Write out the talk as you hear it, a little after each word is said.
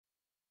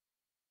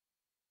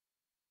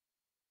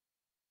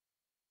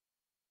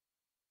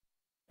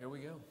Here we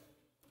go.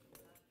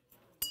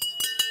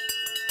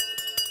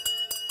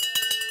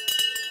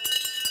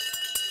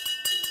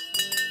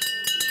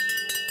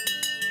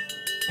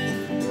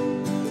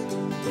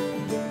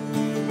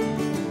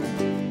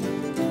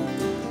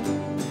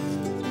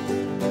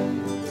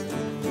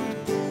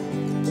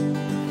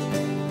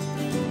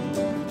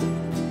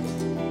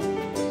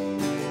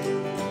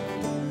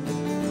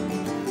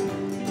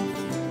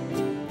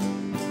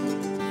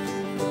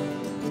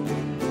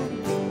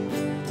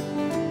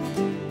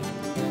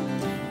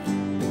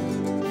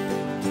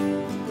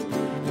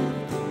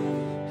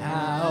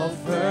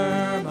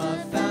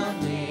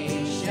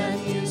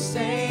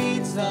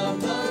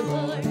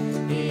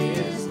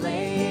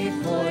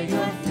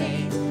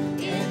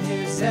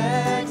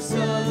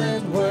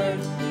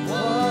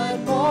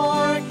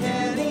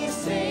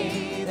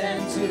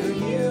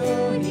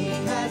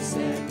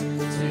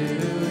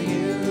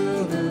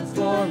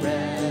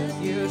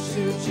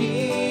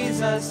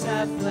 Jesus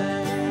hath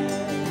fled.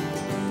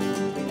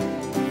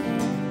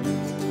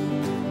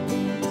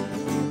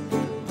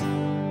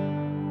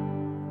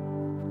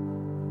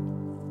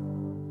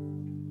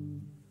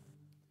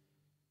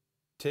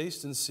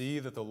 Taste and see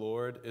that the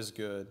Lord is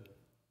good.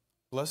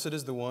 Blessed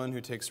is the one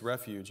who takes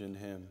refuge in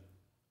him.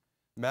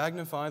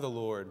 Magnify the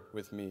Lord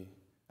with me,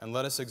 and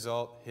let us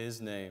exalt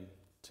his name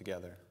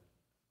together.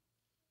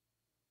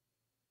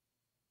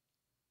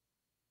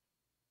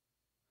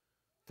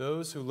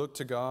 Those who look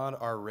to God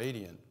are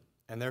radiant,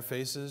 and their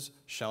faces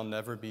shall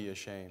never be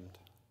ashamed.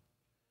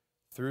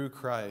 Through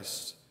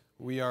Christ,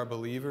 we are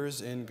believers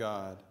in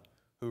God,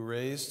 who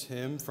raised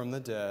him from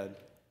the dead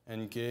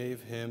and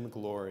gave him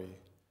glory.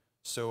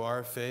 So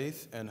our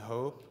faith and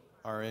hope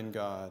are in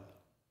God.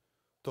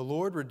 The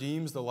Lord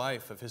redeems the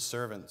life of his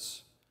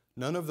servants.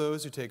 None of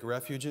those who take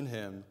refuge in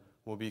him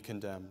will be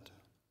condemned.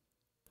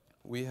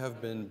 We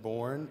have been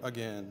born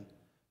again,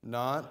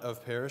 not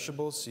of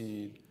perishable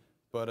seed,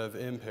 but of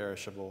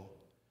imperishable,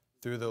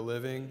 through the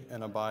living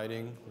and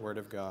abiding Word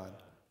of God.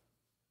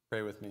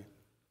 Pray with me.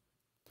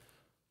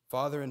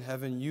 Father in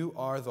heaven, you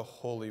are the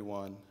Holy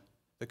One,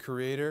 the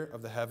creator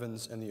of the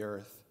heavens and the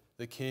earth,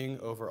 the King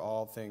over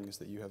all things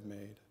that you have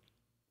made.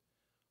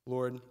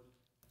 Lord,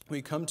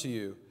 we come to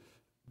you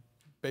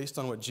based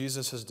on what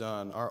Jesus has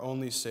done, our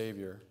only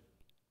Savior,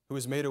 who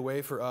has made a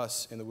way for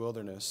us in the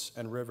wilderness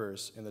and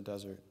rivers in the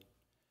desert.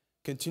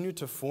 Continue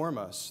to form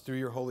us through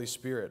your Holy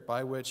Spirit,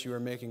 by which you are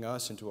making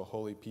us into a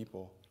holy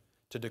people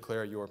to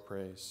declare your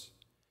praise.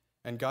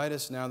 And guide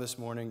us now this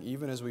morning,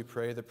 even as we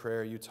pray the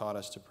prayer you taught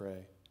us to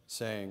pray,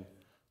 saying,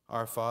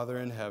 Our Father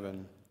in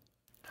heaven,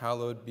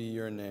 hallowed be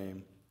your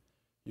name.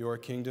 Your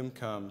kingdom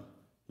come,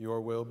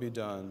 your will be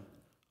done,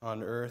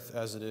 on earth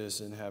as it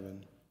is in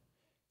heaven.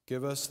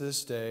 Give us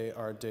this day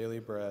our daily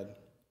bread,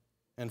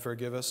 and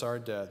forgive us our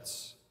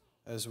debts,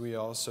 as we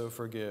also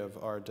forgive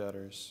our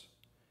debtors.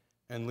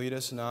 And lead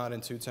us not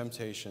into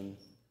temptation,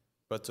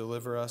 but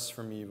deliver us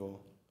from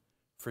evil.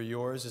 For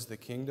yours is the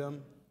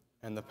kingdom,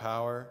 and the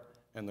power,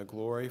 and the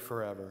glory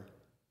forever.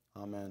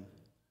 Amen.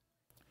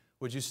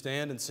 Would you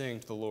stand and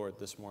sing to the Lord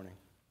this morning?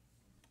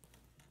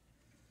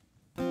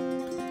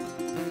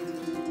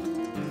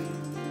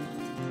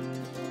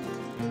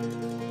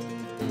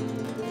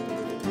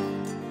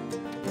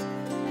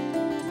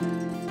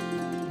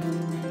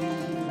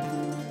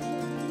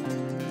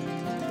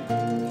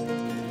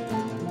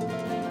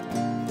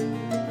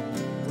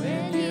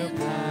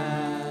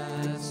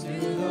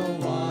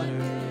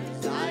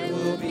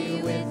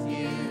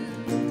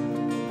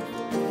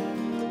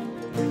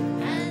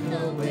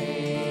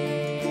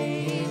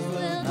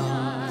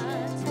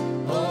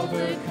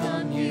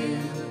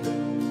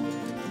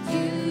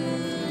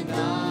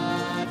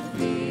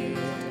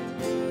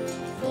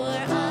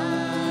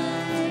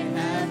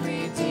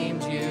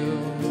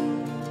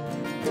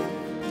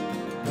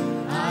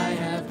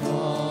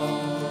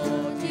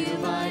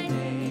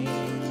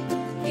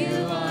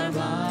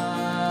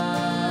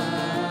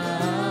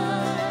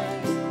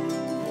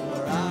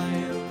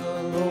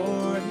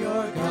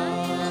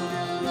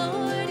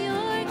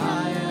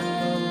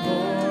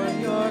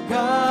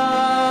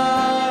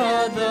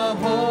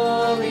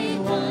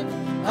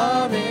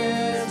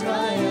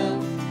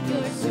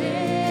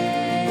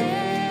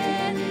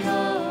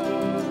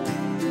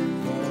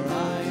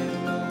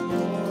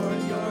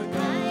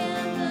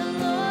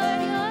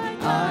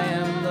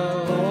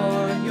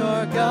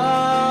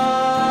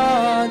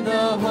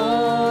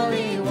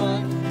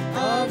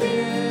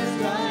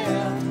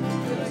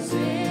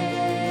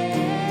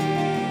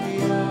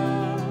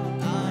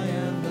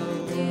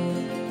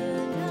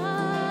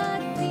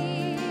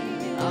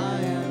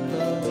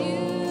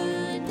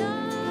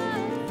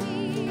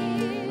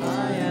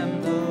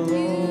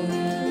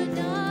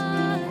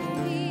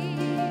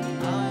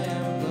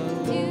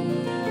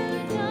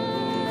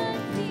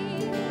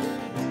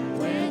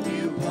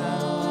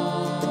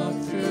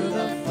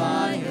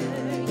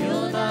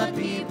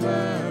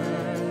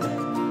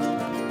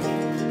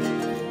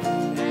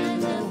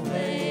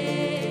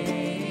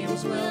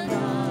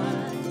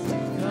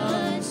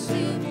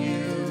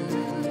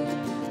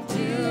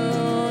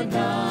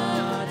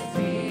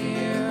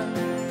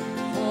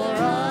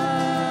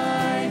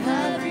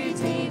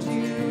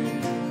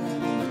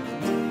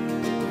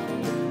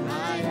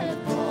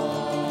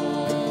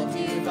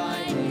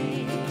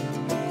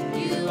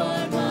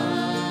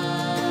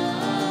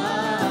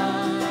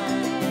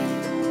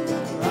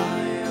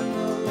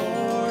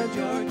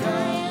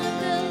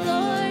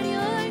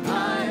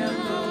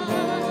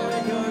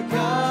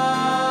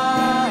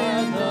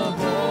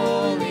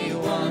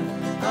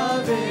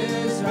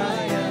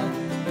 Israel,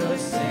 your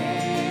Savior.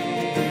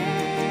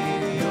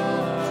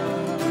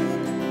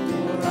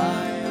 For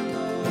I am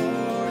the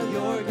Lord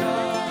your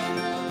God.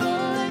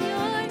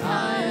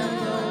 I am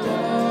the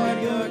Lord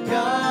your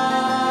God.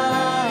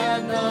 I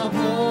am the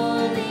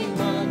Holy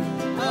One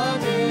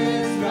of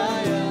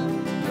Israel,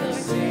 the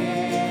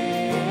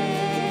Savior.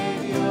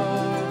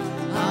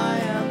 I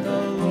am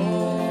the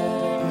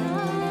Lord.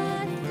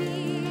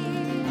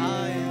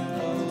 I am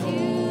the Lord.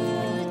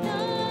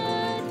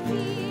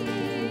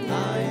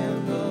 I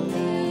am the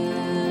Lord.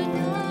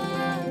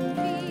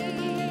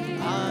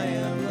 I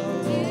am the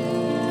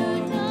Lord.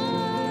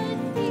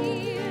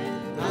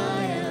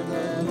 I am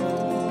the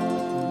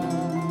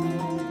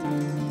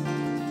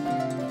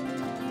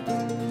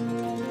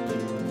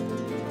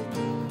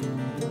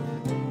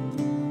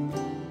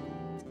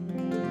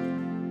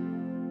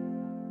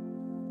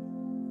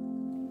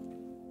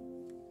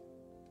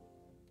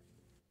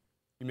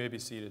You may be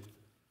seated.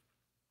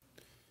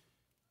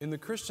 In the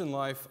Christian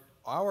life,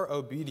 our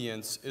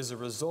obedience is a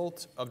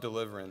result of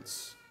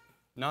deliverance,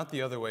 not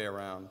the other way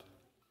around.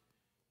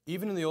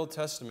 Even in the Old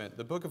Testament,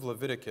 the book of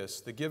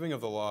Leviticus, the giving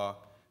of the law,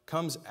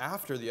 comes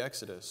after the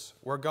Exodus,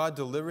 where God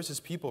delivers his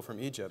people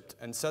from Egypt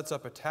and sets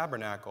up a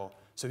tabernacle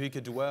so he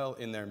could dwell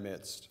in their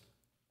midst.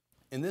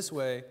 In this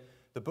way,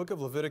 the book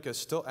of Leviticus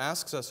still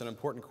asks us an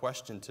important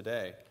question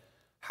today.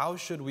 How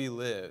should we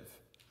live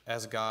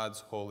as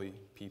God's holy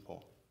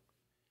people?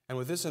 And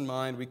with this in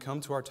mind, we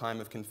come to our time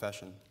of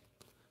confession.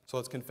 So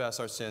let's confess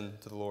our sin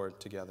to the Lord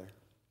together.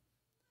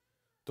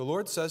 The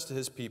Lord says to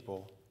his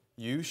people,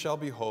 "You shall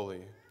be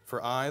holy,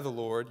 for I, the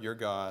Lord your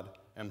God,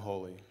 am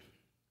holy."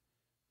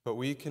 But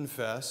we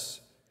confess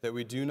that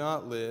we do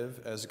not live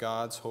as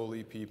God's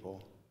holy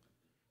people.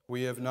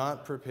 We have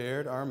not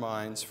prepared our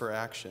minds for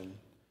action,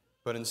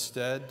 but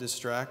instead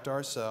distract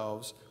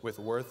ourselves with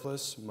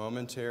worthless,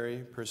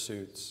 momentary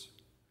pursuits.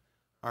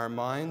 Our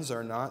minds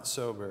are not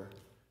sober,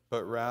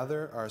 but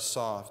rather are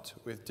soft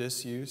with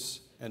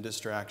disuse and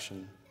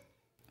distraction.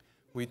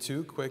 We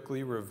too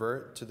quickly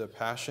revert to the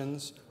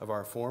passions of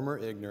our former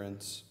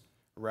ignorance,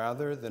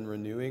 rather than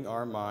renewing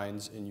our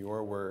minds in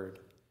your word,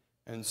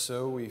 and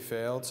so we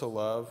fail to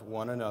love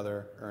one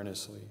another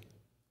earnestly.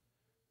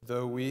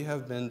 Though we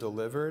have been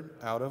delivered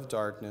out of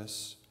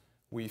darkness,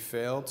 we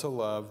fail to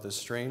love the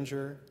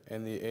stranger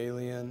and the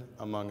alien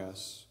among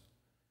us.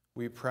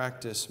 We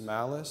practice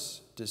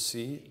malice,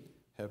 deceit,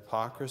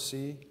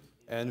 hypocrisy,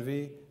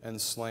 envy, and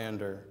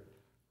slander,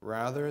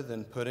 rather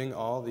than putting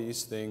all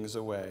these things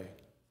away.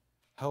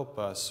 Help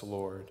us,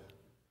 Lord.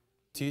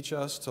 Teach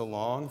us to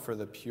long for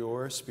the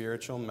pure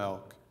spiritual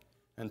milk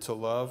and to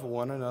love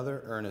one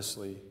another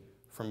earnestly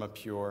from a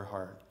pure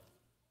heart.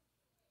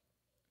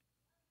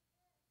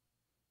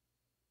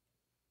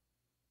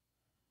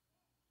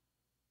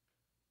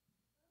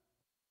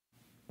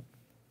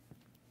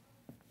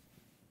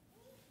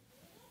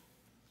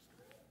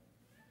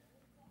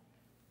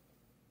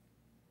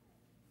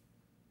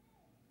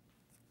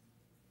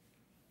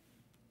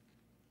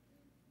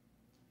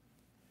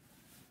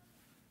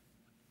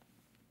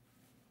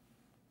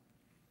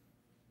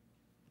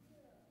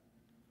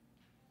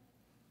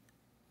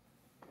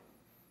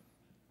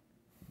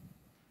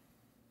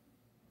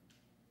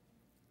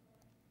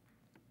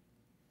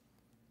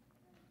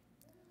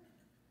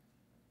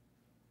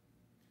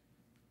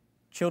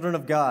 Children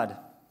of God,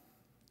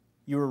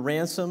 you were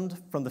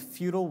ransomed from the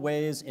futile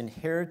ways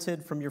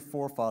inherited from your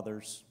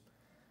forefathers,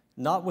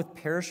 not with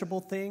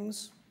perishable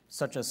things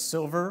such as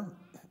silver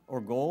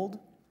or gold,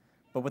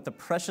 but with the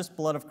precious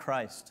blood of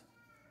Christ,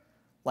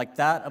 like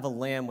that of a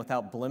lamb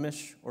without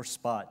blemish or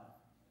spot.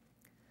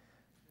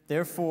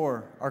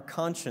 Therefore, our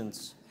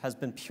conscience has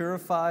been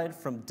purified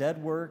from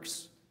dead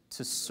works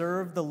to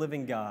serve the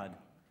living God.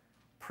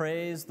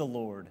 Praise the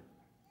Lord.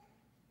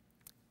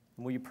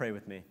 And will you pray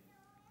with me?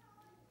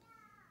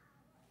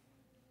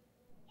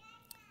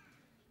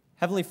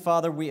 Heavenly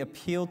Father, we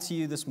appeal to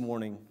you this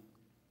morning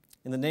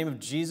in the name of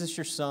Jesus,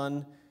 your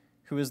Son,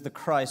 who is the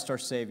Christ, our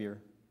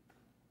Savior.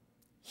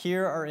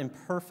 Hear our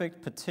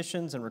imperfect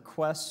petitions and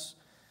requests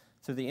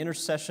through the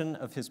intercession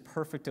of his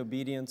perfect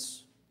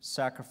obedience,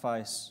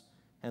 sacrifice,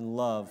 and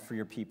love for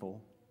your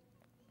people.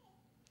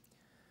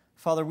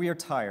 Father, we are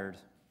tired.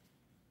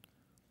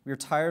 We are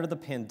tired of the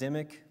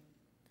pandemic.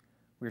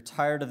 We are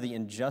tired of the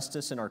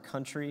injustice in our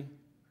country.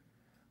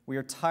 We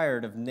are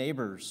tired of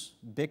neighbors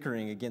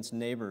bickering against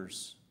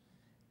neighbors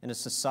in a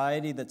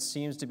society that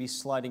seems to be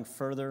sliding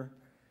further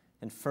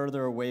and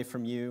further away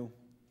from you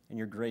and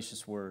your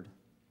gracious word.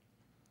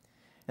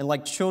 And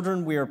like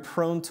children, we are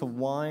prone to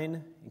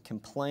whine and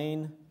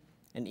complain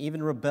and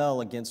even rebel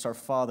against our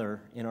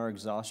Father in our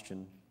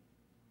exhaustion.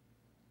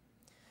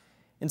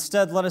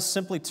 Instead, let us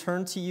simply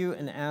turn to you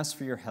and ask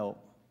for your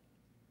help.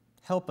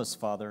 Help us,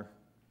 Father.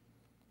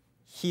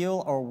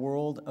 Heal our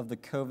world of the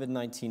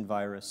COVID-19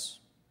 virus.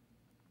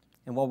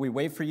 And while we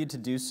wait for you to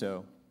do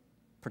so,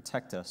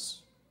 protect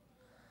us.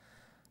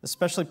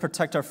 Especially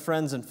protect our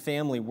friends and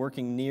family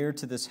working near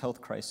to this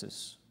health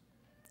crisis.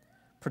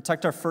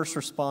 Protect our first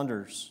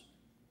responders,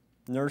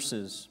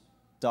 nurses,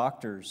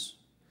 doctors,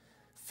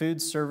 food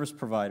service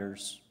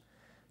providers,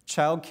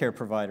 child care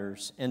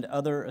providers, and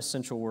other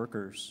essential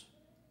workers.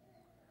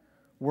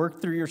 Work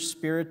through your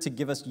Spirit to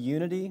give us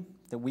unity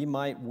that we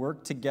might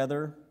work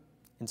together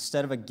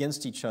instead of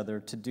against each other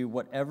to do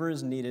whatever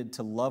is needed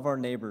to love our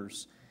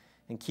neighbors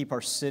and keep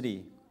our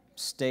city,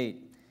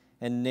 state,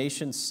 and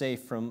nation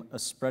safe from a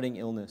spreading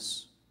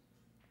illness.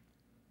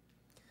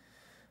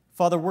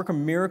 Father, work a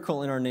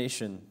miracle in our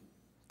nation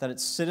that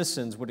its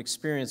citizens would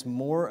experience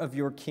more of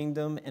your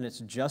kingdom and its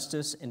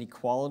justice and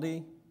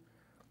equality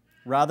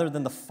rather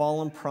than the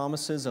fallen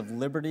promises of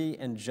liberty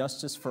and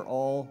justice for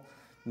all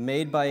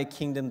made by a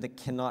kingdom that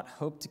cannot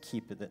hope to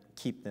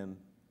keep them.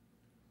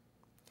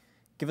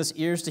 Give us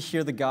ears to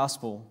hear the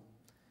gospel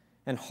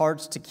and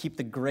hearts to keep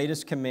the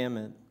greatest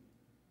commandment,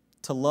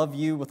 to love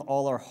you with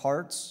all our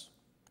hearts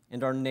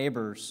and our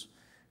neighbors,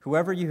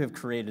 whoever you have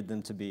created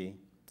them to be,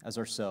 as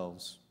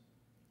ourselves.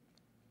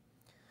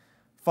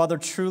 Father,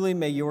 truly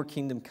may your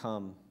kingdom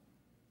come.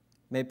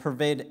 May it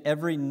pervade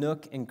every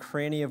nook and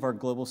cranny of our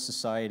global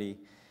society,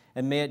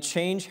 and may it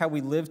change how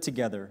we live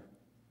together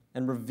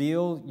and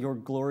reveal your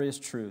glorious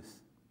truth.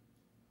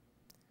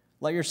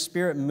 Let your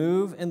Spirit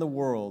move in the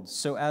world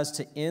so as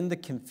to end the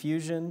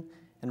confusion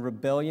and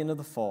rebellion of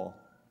the fall.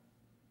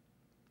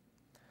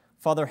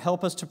 Father,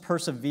 help us to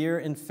persevere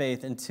in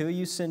faith until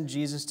you send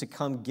Jesus to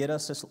come get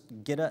us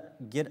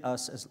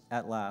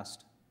at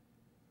last.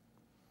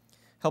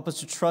 Help us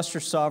to trust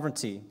your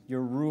sovereignty,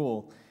 your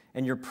rule,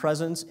 and your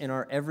presence in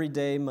our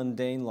everyday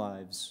mundane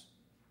lives,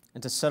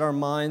 and to set our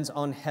minds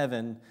on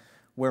heaven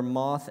where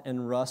moth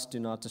and rust do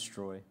not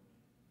destroy.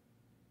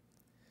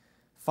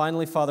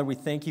 Finally, Father, we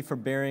thank you for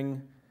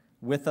bearing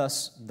with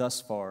us thus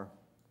far.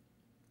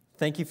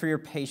 Thank you for your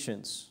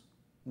patience,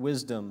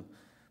 wisdom,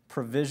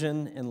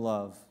 provision, and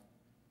love.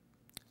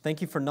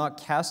 Thank you for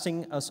not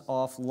casting us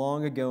off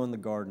long ago in the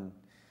garden,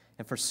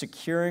 and for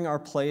securing our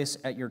place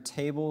at your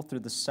table through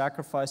the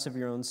sacrifice of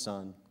your own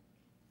Son.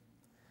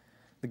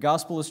 The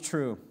gospel is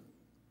true.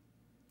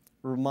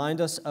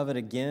 Remind us of it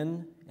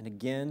again and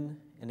again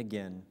and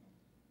again.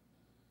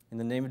 In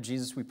the name of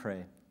Jesus we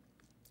pray.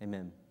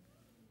 Amen.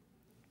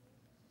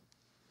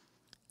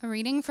 A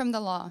reading from the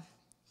law.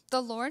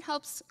 The Lord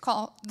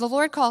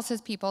calls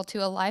his people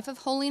to a life of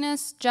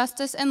holiness,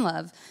 justice, and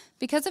love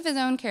because of his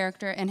own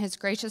character and his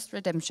gracious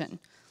redemption.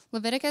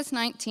 Leviticus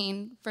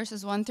 19,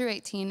 verses 1 through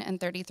 18 and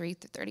 33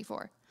 through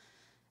 34.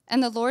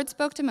 And the Lord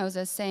spoke to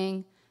Moses,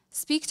 saying,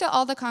 "Speak to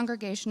all the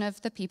congregation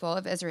of the people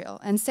of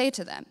Israel, and say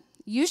to them,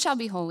 You shall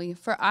be holy,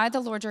 for I, the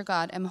Lord your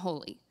God, am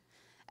holy.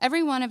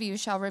 Every one of you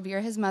shall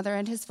revere his mother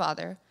and his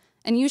father,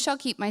 and you shall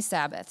keep my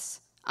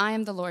Sabbaths. I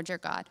am the Lord your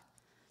God.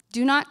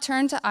 Do not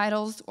turn to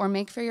idols or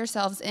make for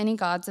yourselves any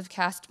gods of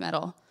cast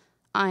metal.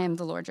 I am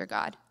the Lord your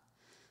God.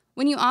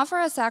 When you offer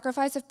a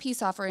sacrifice of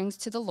peace offerings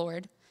to the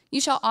Lord,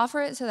 you shall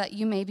offer it so that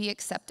you may be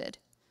accepted.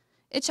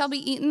 It shall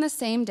be eaten the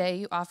same day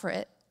you offer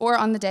it, or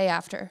on the day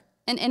after,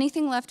 and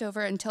anything left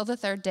over until the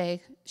third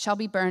day shall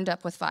be burned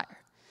up with fire.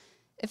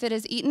 If it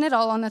is eaten at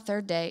all on the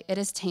third day, it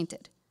is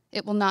tainted.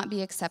 It will not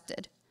be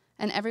accepted,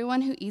 and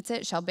everyone who eats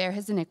it shall bear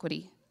his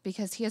iniquity,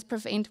 because he has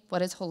profaned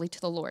what is holy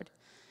to the Lord.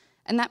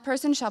 And that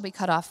person shall be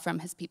cut off from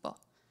his people.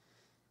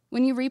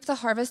 When you reap the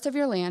harvest of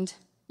your land,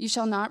 you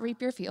shall not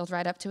reap your field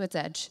right up to its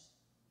edge,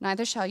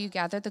 neither shall you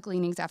gather the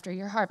gleanings after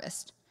your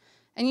harvest.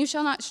 And you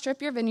shall not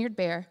strip your vineyard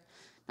bare,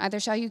 neither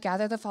shall you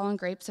gather the fallen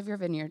grapes of your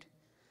vineyard.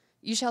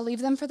 You shall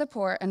leave them for the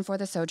poor and for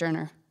the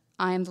sojourner.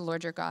 I am the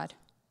Lord your God.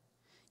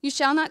 You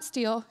shall not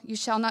steal, you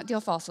shall not deal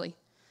falsely.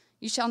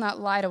 You shall not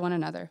lie to one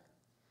another.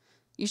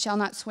 You shall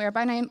not swear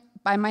by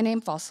my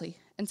name falsely,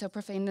 and so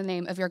profane the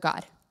name of your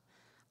God.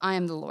 I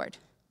am the Lord.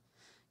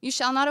 You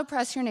shall not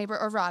oppress your neighbor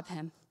or rob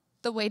him.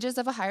 The wages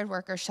of a hired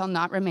worker shall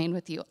not remain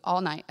with you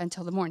all night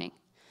until the morning.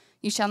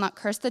 You shall not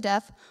curse the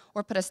deaf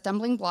or put a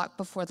stumbling block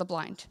before the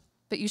blind,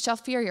 but you shall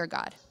fear your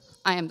God.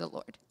 I am the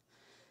Lord.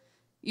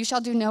 You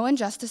shall do no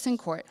injustice in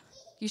court.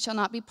 You shall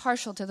not be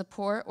partial to the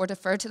poor or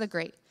defer to the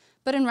great,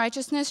 but in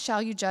righteousness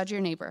shall you judge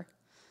your neighbor.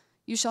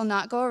 You shall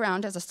not go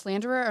around as a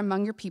slanderer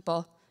among your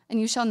people,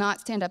 and you shall not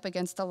stand up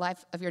against the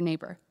life of your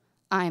neighbor.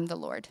 I am the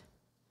Lord.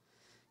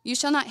 You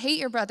shall not hate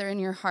your brother in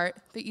your heart,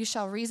 but you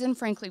shall reason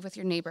frankly with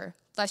your neighbor,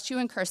 lest you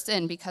incur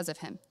sin because of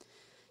him.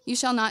 You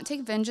shall not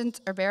take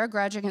vengeance or bear a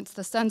grudge against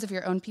the sons of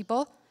your own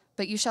people,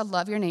 but you shall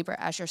love your neighbor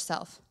as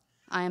yourself.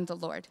 I am the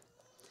Lord.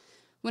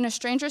 When a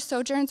stranger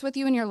sojourns with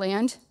you in your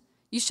land,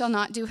 you shall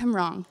not do him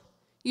wrong.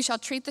 You shall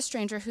treat the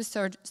stranger who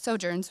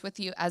sojourns with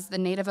you as the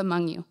native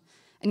among you,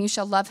 and you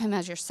shall love him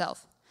as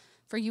yourself.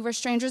 For you were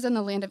strangers in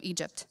the land of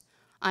Egypt.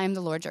 I am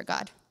the Lord your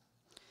God.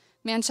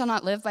 Man shall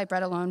not live by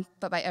bread alone,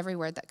 but by every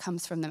word that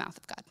comes from the mouth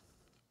of God.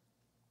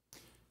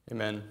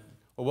 Amen.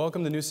 Well,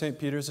 welcome to New St.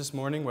 Peter's this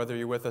morning, whether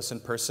you're with us in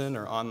person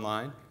or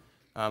online.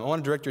 I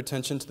want to direct your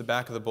attention to the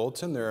back of the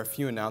bulletin. There are a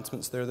few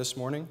announcements there this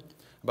morning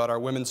about our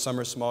women's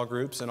summer small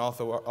groups and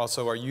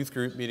also our youth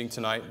group meeting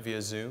tonight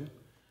via Zoom.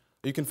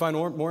 You can find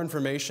more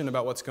information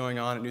about what's going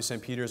on at New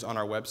St. Peter's on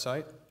our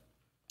website.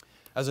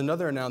 As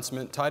another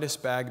announcement, Titus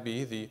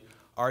Bagby, the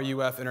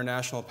RUF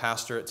International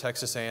Pastor at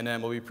Texas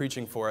A&M, will be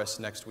preaching for us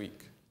next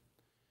week.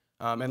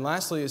 And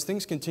lastly, as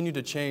things continue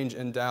to change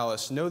in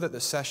Dallas, know that the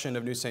session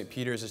of New St.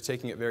 Peter's is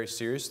taking it very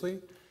seriously,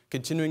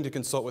 continuing to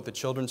consult with the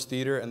Children's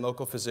Theater and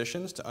local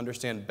physicians to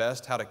understand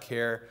best how to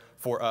care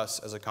for us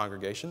as a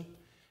congregation.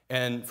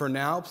 And for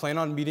now, plan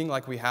on meeting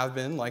like we have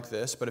been, like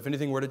this, but if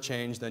anything were to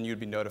change, then you'd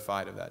be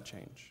notified of that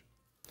change.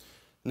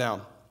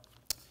 Now,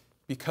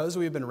 because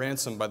we have been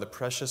ransomed by the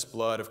precious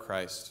blood of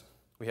Christ,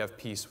 we have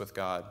peace with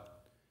God.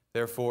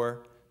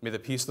 Therefore, may the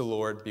peace of the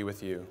Lord be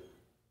with you.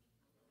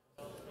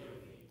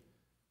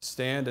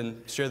 Stand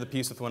and share the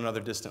peace with one another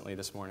distantly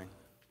this morning.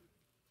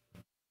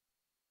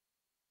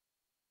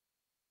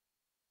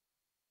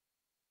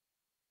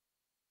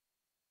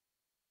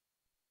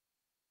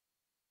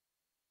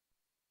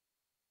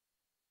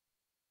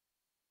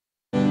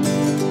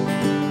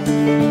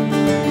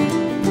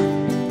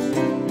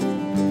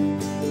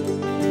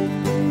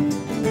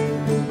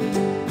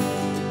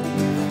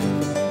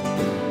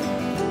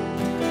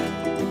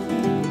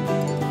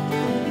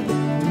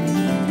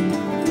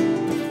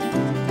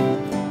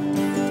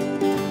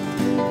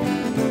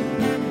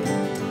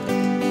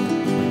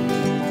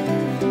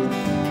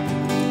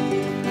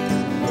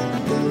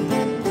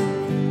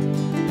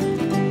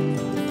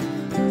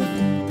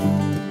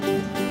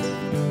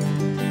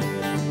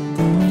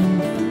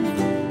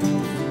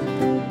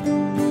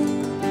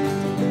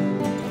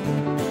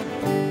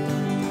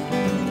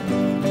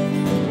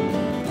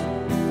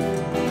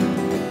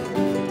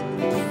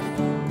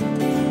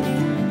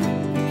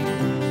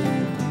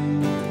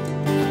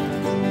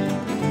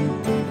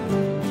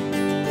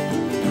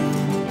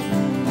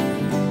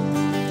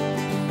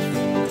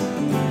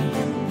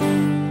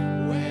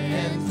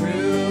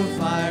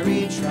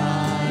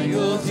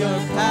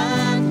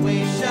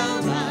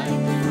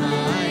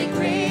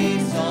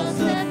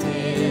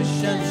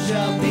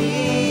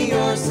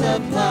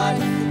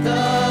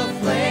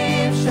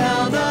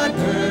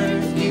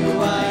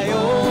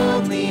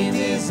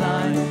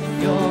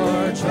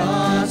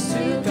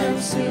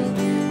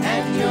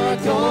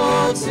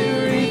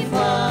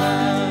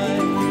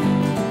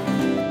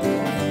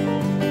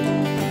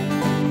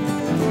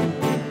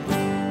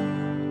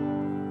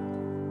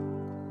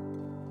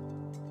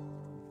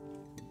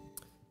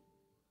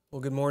 Well,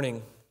 good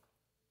morning.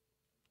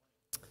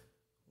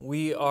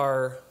 We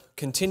are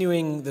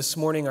continuing this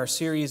morning our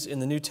series in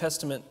the New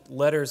Testament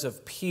letters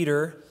of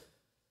Peter.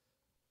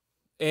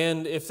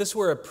 And if this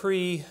were a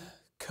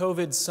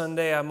pre-COVID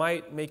Sunday, I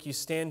might make you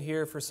stand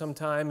here for some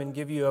time and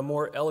give you a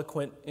more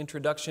eloquent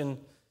introduction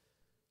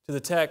to the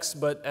text.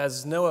 But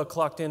as Noah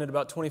clocked in at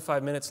about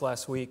 25 minutes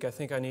last week, I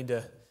think I need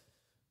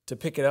to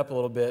pick it up a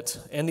little bit.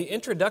 And the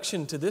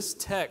introduction to this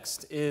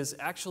text is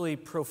actually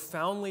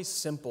profoundly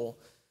simple.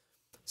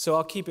 So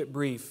I'll keep it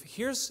brief.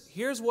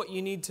 Here's what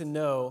you need to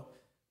know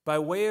by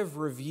way of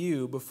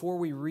review before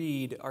we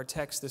read our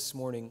text this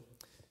morning.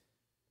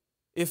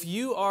 If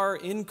you are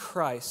in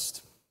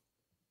Christ,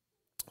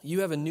 you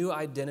have a new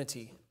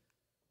identity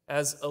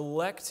as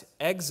elect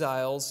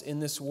exiles in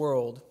this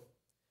world,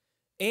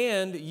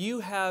 and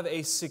you have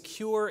a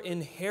secure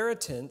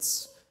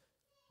inheritance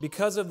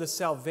because of the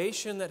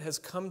salvation that has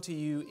come to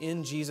you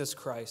in Jesus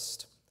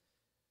Christ.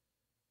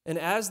 And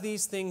as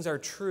these things are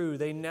true,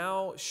 they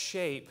now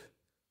shape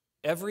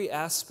every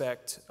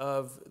aspect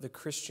of the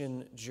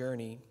Christian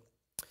journey.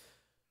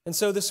 And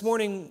so this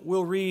morning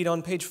we'll read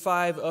on page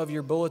 5 of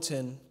your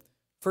bulletin,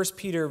 1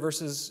 Peter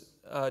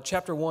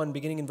chapter 1,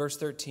 beginning in verse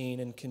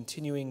 13 and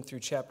continuing through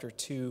chapter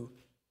 2,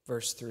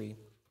 verse 3.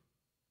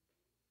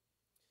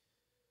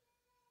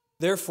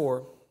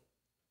 Therefore,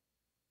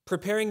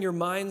 preparing your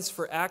minds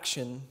for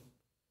action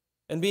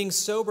and being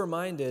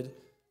sober-minded,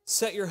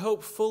 set your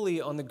hope fully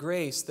on the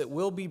grace that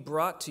will be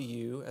brought to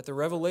you at the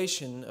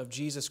revelation of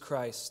Jesus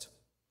Christ.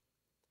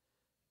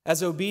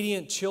 As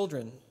obedient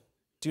children,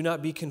 do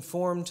not be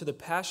conformed to the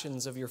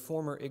passions of your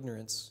former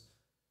ignorance,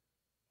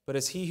 but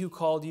as He who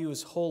called you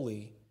is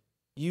holy,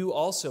 you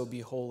also be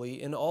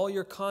holy in all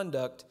your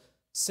conduct,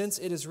 since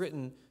it is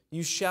written,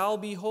 "You shall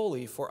be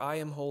holy, for I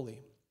am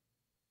holy."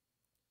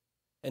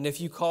 And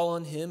if you call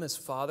on Him as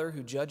Father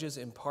who judges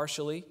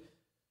impartially,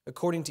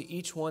 according to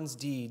each one's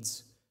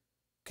deeds,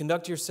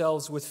 conduct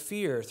yourselves with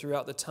fear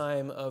throughout the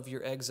time of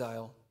your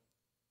exile,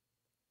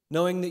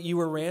 knowing that you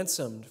were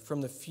ransomed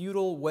from the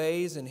futile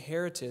ways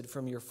inherited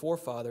from your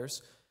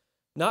forefathers,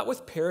 not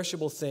with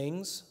perishable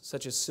things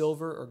such as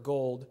silver or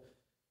gold,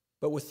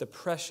 but with the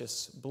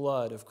precious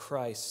blood of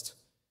Christ,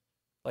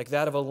 like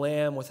that of a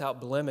lamb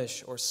without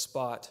blemish or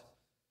spot.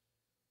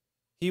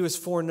 He was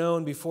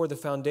foreknown before the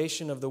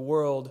foundation of the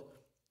world,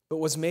 but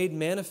was made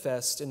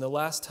manifest in the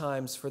last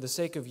times for the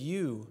sake of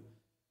you,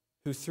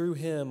 who through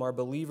Him are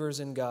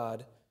believers in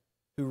God,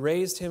 who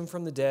raised Him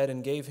from the dead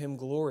and gave Him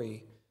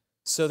glory,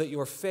 so that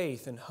your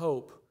faith and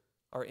hope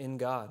are in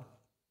God.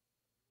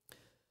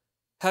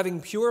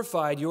 Having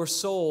purified your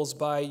souls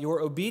by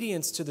your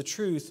obedience to the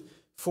truth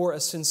for a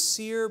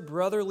sincere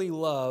brotherly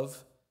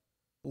love,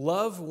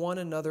 love one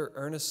another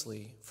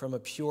earnestly from a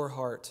pure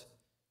heart,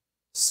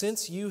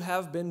 since you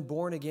have been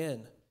born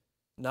again,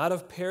 not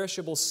of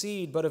perishable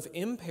seed, but of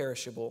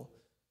imperishable,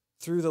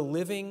 through the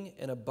living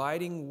and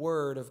abiding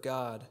Word of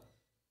God.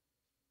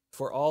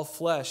 For all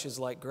flesh is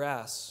like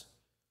grass,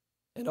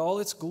 and all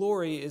its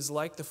glory is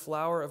like the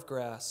flower of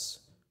grass.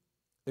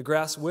 The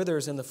grass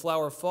withers and the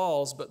flower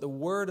falls, but the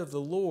word of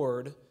the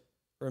Lord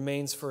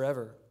remains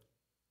forever.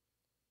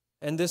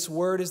 And this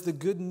word is the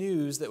good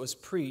news that was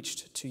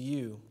preached to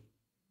you.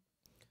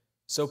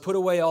 So put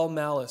away all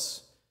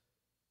malice,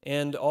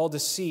 and all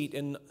deceit,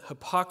 and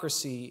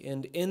hypocrisy,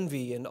 and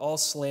envy, and all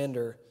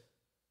slander.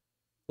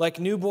 Like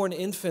newborn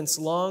infants,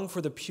 long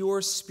for the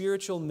pure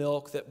spiritual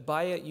milk, that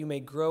by it you may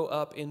grow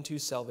up into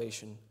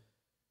salvation,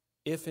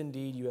 if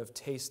indeed you have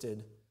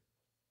tasted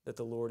that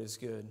the Lord is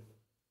good.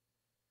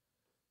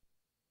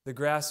 The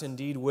grass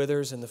indeed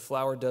withers and the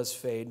flower does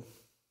fade,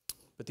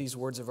 but these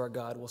words of our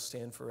God will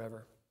stand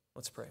forever.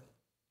 Let's pray.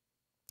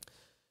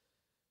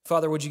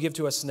 Father, would you give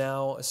to us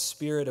now a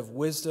spirit of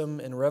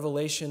wisdom and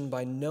revelation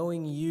by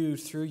knowing you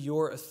through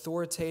your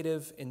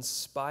authoritative,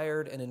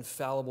 inspired, and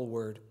infallible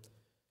word?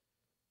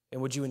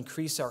 And would you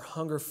increase our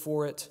hunger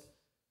for it,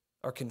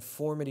 our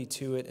conformity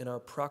to it, and our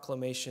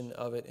proclamation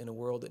of it in a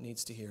world that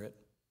needs to hear it?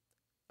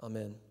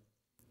 Amen.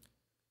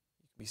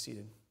 You can be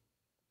seated.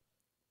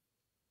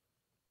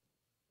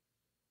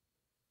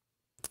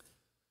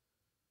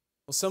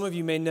 Well, some of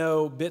you may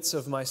know bits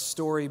of my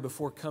story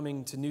before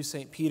coming to New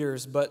St.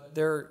 Peter's, but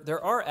there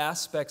are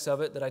aspects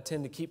of it that I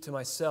tend to keep to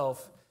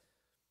myself.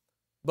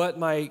 But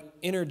my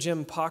inner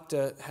Jim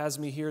Pakta has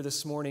me here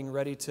this morning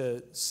ready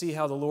to see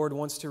how the Lord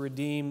wants to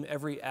redeem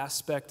every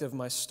aspect of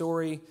my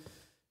story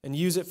and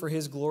use it for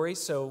His glory.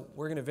 So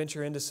we're going to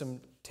venture into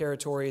some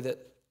territory that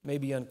may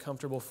be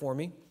uncomfortable for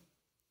me.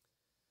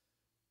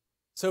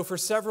 So for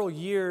several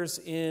years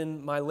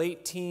in my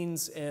late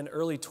teens and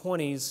early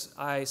 20s,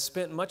 I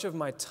spent much of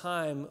my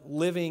time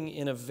living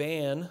in a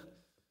van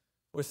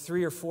with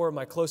 3 or 4 of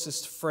my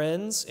closest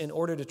friends in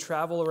order to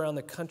travel around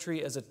the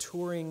country as a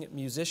touring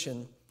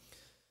musician.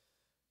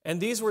 And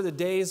these were the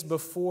days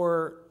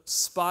before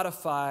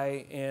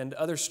Spotify and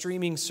other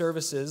streaming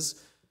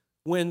services,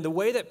 when the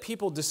way that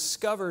people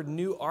discovered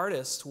new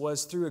artists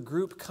was through a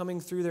group coming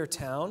through their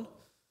town.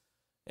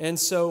 And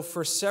so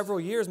for several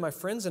years, my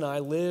friends and I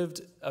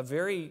lived a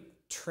very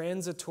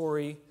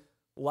transitory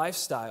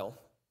lifestyle.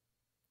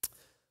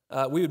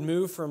 We would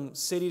move from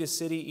city to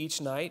city each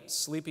night,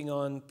 sleeping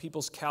on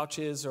people's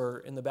couches or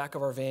in the back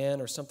of our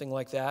van or something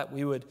like that.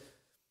 We would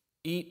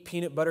eat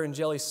peanut butter and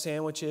jelly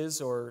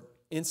sandwiches or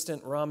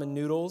instant ramen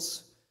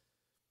noodles,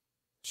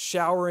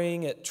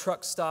 showering at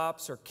truck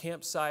stops or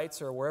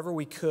campsites or wherever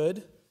we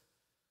could.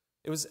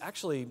 It was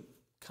actually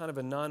kind of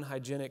a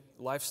non-hygienic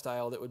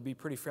lifestyle that would be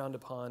pretty frowned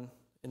upon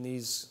in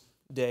these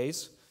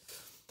days.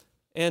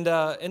 And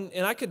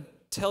I could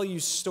tell you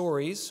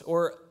stories,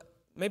 or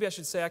maybe I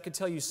should say I could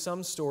tell you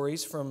some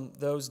stories from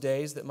those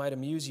days that might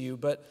amuse you,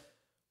 but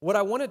what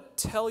I want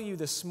to tell you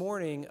this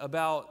morning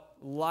about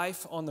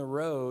life on the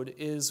road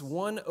is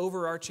one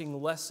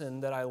overarching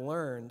lesson that I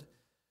learned,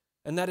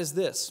 and that is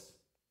this: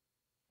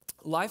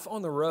 life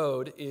on the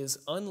road is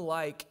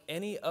unlike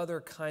any other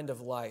kind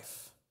of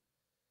life.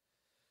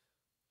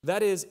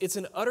 That is, it's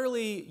an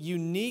utterly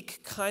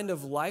unique kind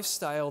of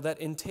lifestyle that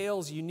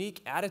entails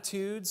unique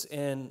attitudes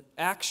and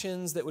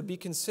actions that would be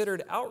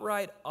considered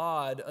outright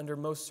odd under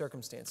most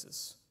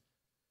circumstances.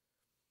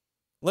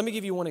 Let me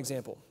give you one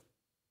example.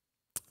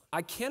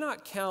 I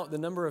cannot count the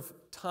number of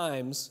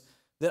times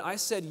that I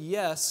said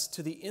yes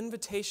to the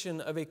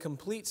invitation of a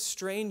complete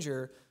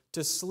stranger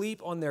to sleep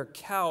on their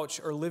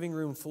couch or living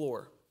room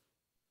floor.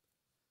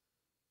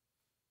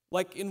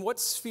 Like, in what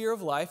sphere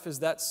of life is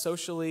that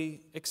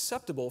socially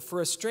acceptable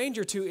for a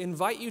stranger to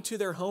invite you to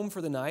their home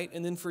for the night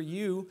and then for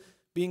you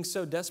being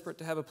so desperate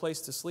to have a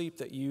place to sleep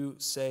that you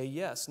say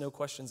yes, no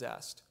questions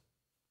asked?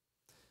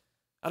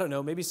 I don't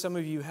know, maybe some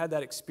of you had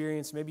that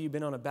experience. Maybe you've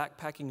been on a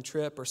backpacking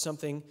trip or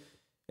something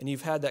and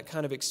you've had that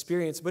kind of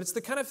experience, but it's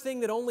the kind of thing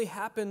that only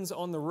happens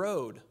on the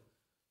road.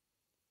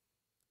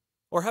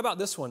 Or how about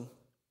this one?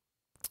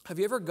 Have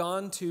you ever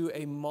gone to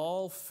a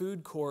mall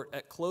food court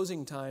at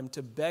closing time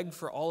to beg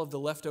for all of the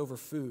leftover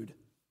food?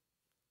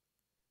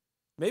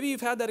 Maybe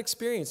you've had that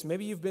experience.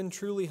 Maybe you've been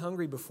truly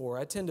hungry before.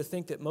 I tend to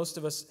think that most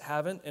of us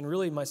haven't, and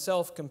really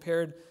myself,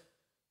 compared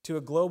to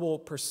a global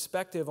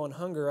perspective on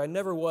hunger, I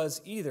never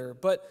was either.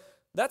 But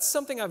that's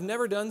something I've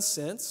never done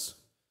since.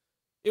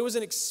 It was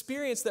an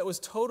experience that was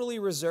totally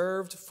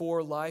reserved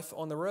for life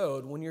on the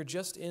road when you're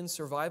just in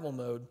survival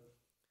mode.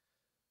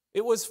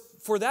 It was,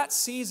 for that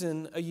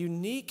season, a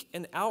unique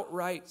and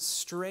outright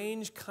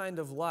strange kind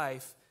of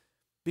life,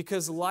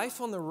 because life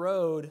on the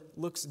road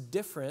looks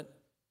different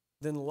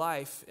than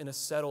life in a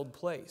settled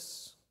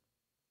place.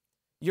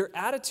 Your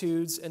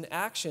attitudes and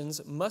actions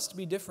must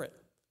be different.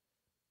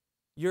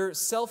 Your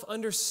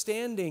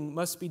self-understanding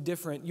must be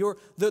different.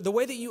 The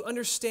way that you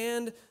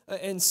understand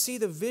and see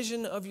the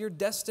vision of your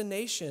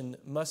destination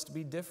must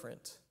be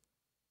different.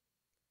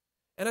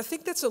 And I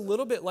think that's a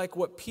little bit like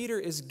what Peter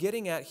is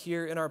getting at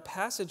here in our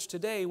passage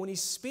today when he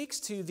speaks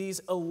to these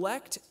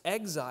elect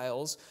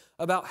exiles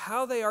about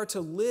how they are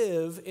to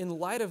live in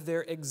light of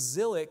their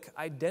exilic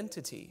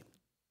identity.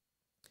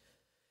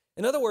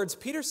 In other words,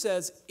 Peter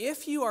says,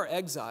 if you are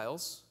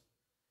exiles,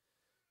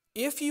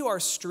 If you are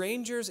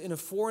strangers in a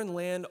foreign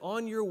land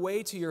on your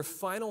way to your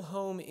final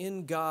home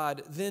in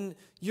God, then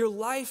your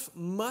life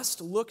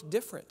must look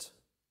different.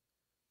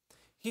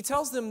 He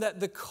tells them that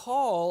the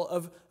call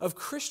of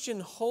Christian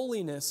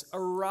holiness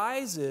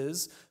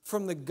arises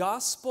from the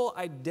gospel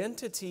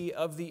identity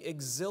of the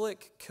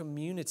exilic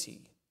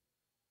community.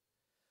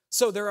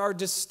 So there are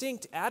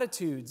distinct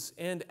attitudes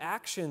and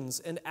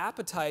actions and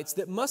appetites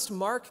that must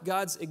mark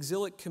God's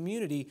exilic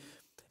community,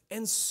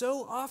 and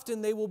so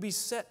often they will be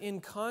set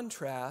in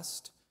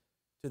contrast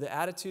to the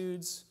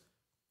attitudes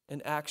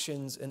and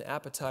actions and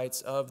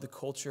appetites of the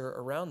culture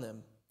around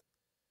them.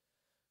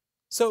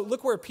 So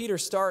look where Peter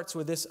starts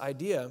with this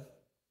idea.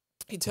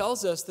 He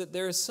tells us that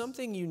there is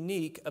something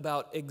unique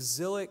about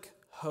exilic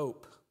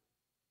hope.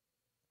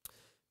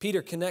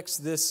 Peter connects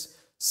this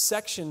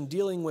section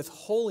dealing with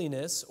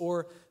holiness,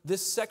 or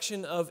this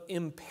section of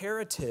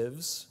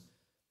imperatives,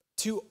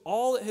 to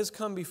all that has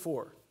come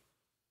before.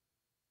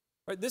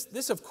 Right?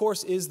 This, of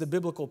course, is the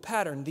biblical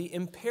pattern. The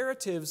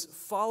imperatives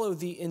follow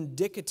the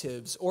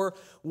indicatives, or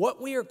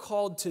what we are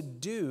called to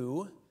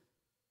do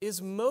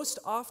is most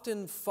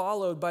often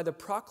followed by the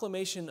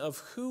proclamation of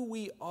who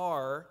we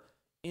are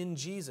in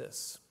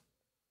Jesus.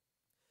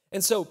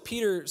 And so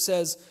Peter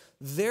says,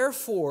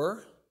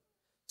 therefore,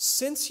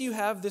 since you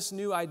have this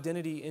new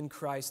identity in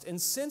Christ,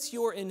 and since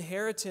your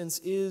inheritance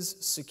is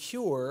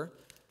secure,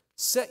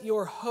 set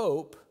your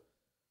hope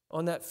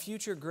on that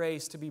future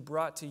grace to be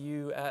brought to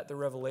you at the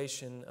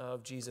revelation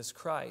of Jesus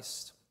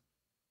Christ.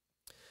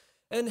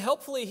 And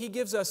helpfully, he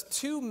gives us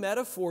two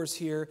metaphors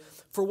here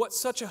for what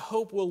such a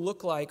hope will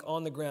look like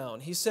on the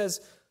ground. He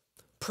says,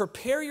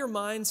 prepare your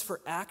minds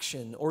for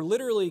action, or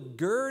literally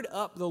gird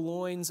up the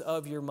loins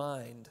of your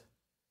mind.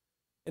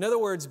 In other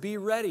words, be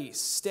ready,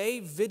 stay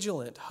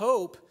vigilant.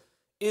 Hope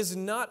is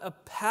not a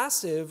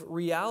passive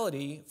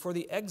reality for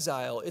the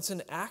exile, it's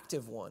an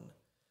active one.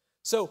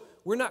 So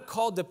we're not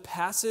called to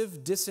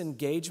passive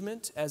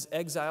disengagement as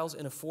exiles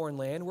in a foreign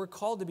land. We're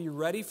called to be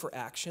ready for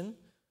action.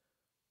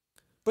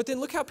 But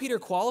then look how Peter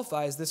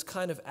qualifies this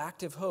kind of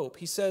active hope.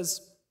 He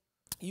says,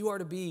 you are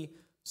to be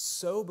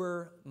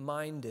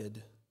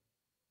sober-minded.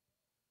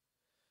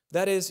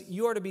 That is,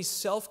 you are to be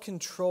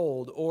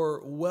self-controlled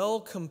or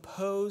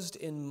well-composed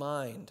in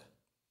mind.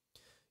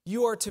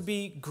 You are to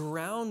be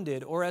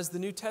grounded, or as the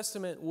New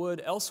Testament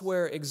would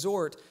elsewhere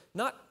exhort,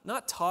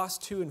 not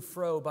tossed to and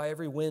fro by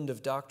every wind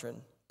of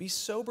doctrine. Be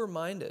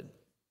sober-minded.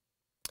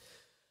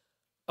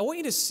 I want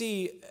you to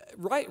see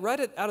right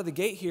out of the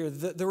gate here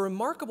the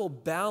remarkable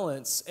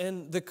balance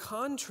and the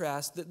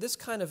contrast that this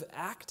kind of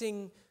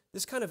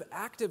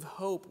active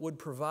hope would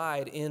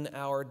provide in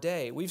our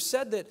day. We've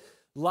said that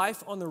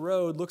life on the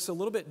road looks a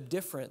little bit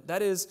different.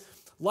 That is,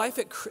 life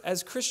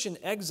as Christian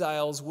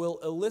exiles will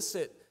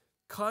elicit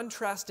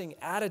contrasting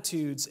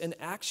attitudes and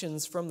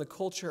actions from the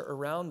culture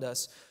around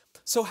us.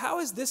 So how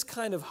is this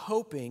kind of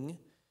hoping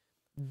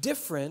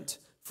different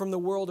from the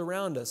world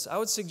around us? I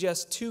would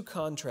suggest two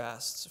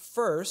contrasts.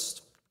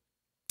 First,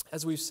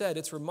 as we've said,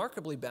 it's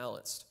remarkably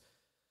balanced.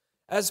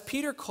 As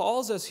Peter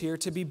calls us here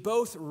to be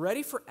both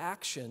ready for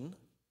action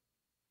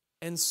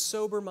and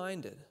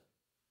sober-minded.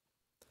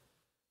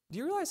 Do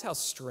you realize how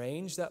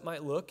strange that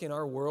might look in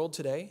our world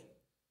today?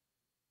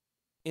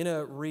 In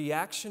a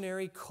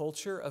reactionary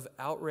culture of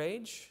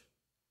outrage?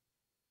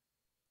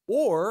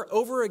 Or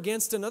over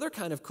against another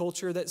kind of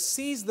culture that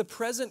sees the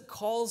present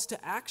calls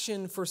to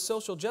action for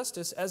social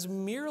justice as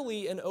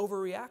merely an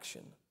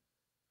overreaction.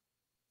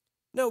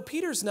 No,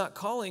 Peter's not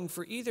calling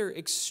for either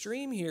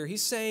extreme here.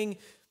 He's saying,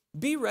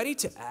 be ready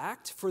to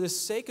act for the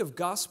sake of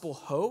gospel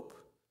hope,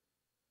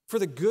 for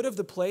the good of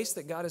the place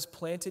that God has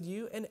planted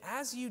you, and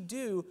as you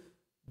do,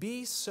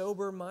 be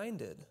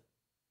sober-minded.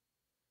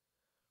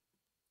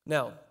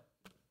 Now,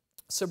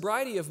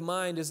 sobriety of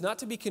mind is not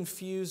to be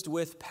confused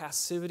with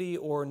passivity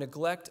or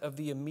neglect of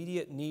the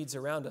immediate needs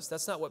around us.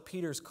 That's not what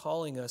Peter's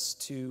calling us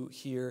to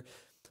here.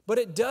 But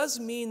it does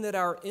mean that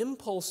our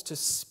impulse to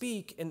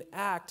speak and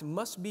act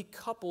must be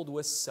coupled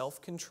with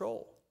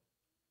self-control.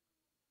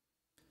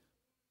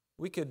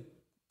 We could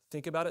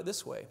think about it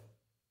this way.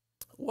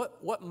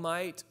 What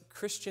might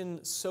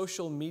Christian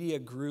social media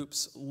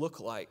groups look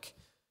like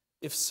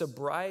if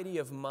sobriety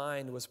of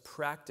mind was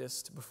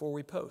practiced before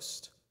we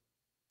post?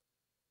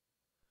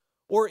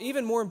 Or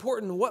even more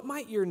important, what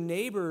might your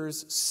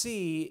neighbors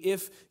see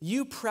if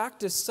you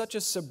practice such a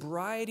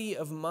sobriety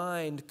of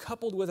mind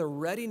coupled with a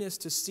readiness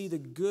to see the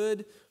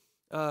good,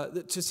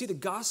 to see the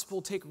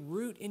gospel take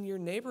root in your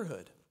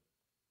neighborhood?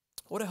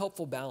 What a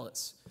helpful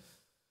balance.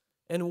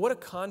 And what a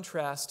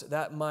contrast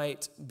that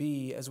might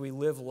be as we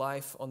live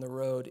life on the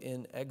road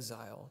in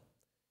exile.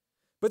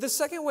 But the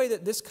second way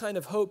that this kind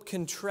of hope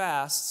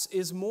contrasts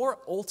is more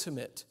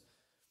ultimate.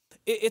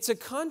 It's a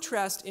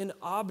contrast in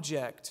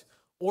object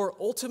or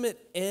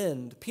ultimate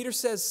end. Peter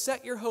says,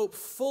 set your hope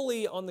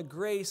fully on the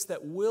grace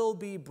that will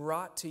be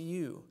brought to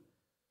you.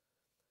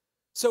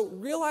 So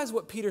realize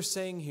what Peter's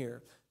saying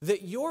here,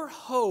 that your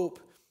hope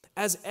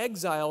as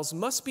exiles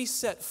must be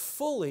set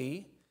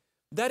fully,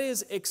 that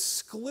is,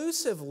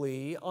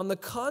 exclusively on the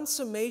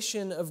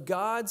consummation of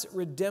God's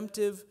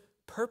redemptive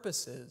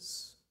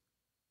purposes.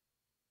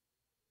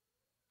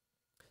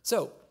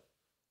 So,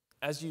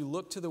 as you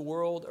look to the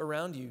world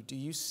around you, do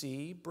you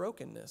see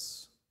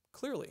brokenness?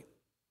 Clearly.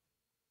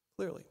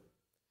 Clearly.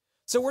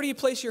 So where do you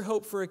place your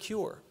hope for a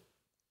cure?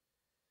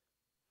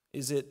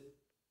 Is it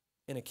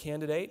in a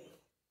candidate,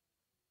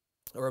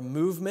 or a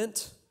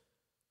movement,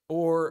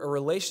 or a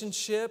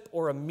relationship,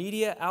 or a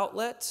media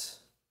outlet?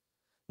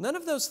 None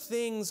of those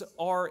things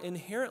are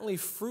inherently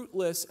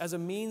fruitless as a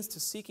means to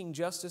seeking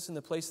justice in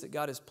the place that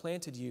God has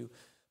planted you.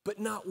 But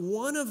not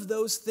one of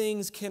those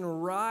things can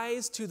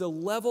rise to the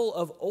level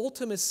of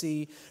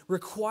ultimacy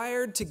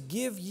required to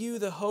give you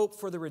the hope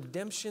for the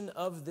redemption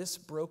of this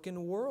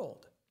broken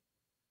world.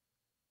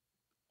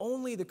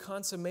 Only the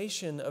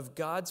consummation of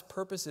God's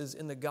purposes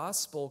in the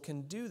gospel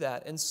can do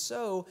that. And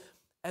so,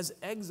 as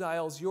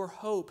exiles, your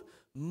hope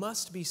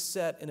must be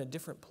set in a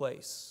different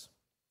place.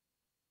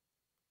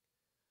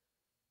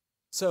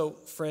 So,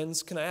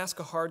 friends, can I ask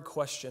a hard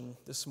question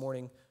this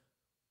morning?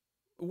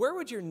 Where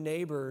would your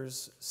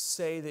neighbors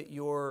say that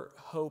your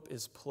hope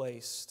is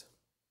placed?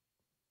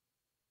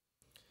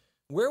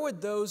 Where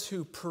would those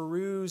who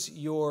peruse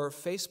your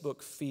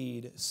Facebook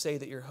feed say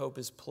that your hope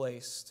is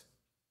placed?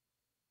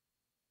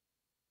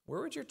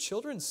 Where would your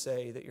children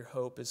say that your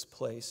hope is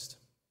placed?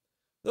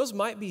 Those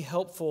might be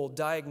helpful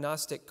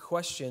diagnostic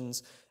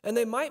questions, and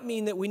they might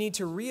mean that we need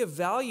to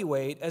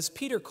reevaluate, as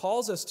Peter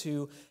calls us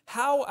to,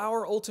 how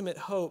our ultimate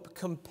hope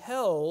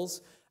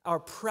compels our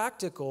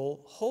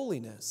practical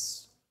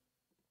holiness.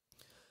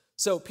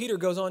 So Peter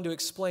goes on to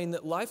explain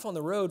that life on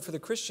the road for the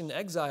Christian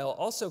exile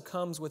also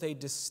comes with a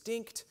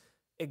distinct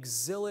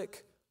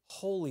exilic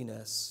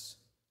holiness.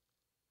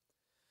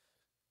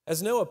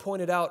 As Noah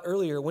pointed out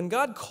earlier, when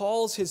God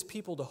calls his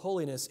people to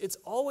holiness, it's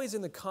always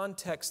in the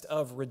context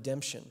of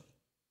redemption.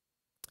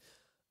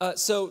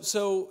 So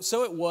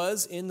it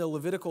was in the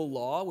Levitical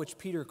law, which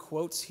Peter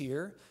quotes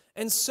here,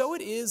 and so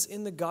it is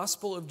in the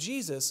gospel of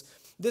Jesus.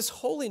 This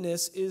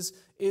holiness is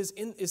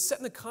set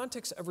in the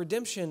context of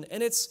redemption,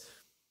 and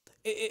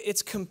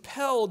it's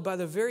compelled by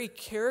the very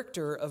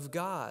character of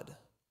God.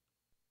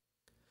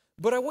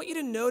 But I want you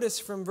to notice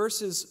from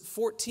verses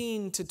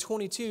 14 to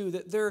 22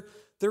 that there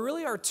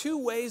really are two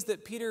ways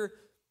that Peter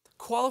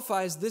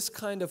qualifies this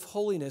kind of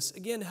holiness,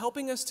 again,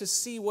 helping us to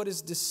see what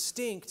is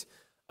distinct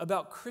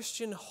about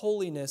Christian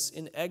holiness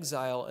in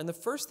exile. And the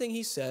first thing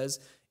he says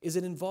is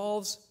it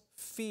involves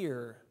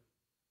fear.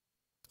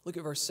 Look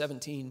at verse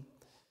 17.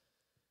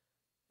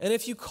 And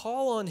if you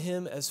call on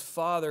him as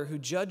Father who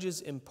judges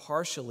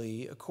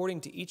impartially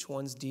according to each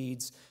one's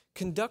deeds,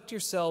 conduct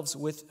yourselves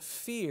with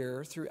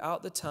fear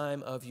throughout the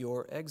time of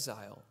your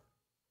exile.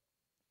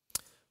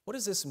 What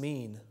does this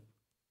mean?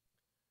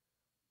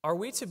 Are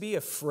we to be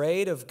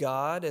afraid of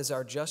God as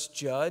our just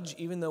judge,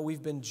 even though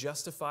we've been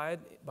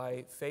justified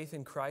by faith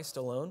in Christ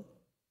alone?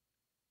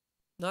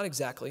 Not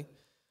exactly.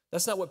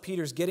 That's not what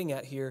Peter's getting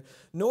at here,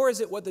 nor is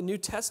it what the New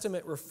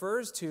Testament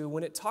refers to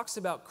when it talks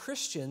about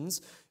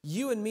Christians,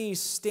 you and me,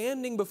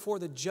 standing before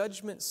the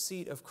judgment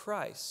seat of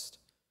Christ.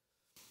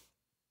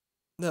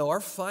 No,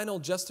 our final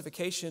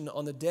justification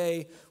on the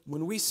day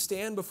when we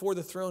stand before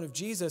the throne of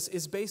Jesus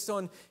is based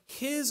on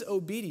his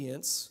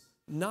obedience,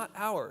 not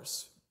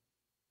ours.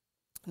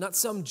 Not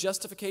some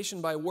justification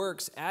by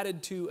works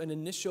added to an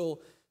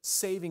initial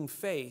saving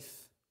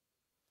faith.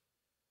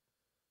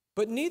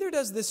 But neither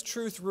does this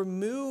truth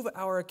remove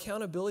our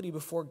accountability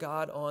before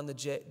God on the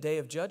day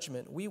of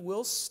judgment. We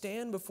will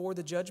stand before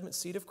the judgment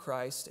seat of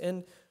Christ,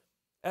 and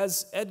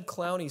as Ed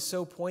Clowney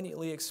so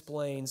poignantly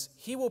explains,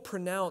 he will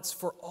pronounce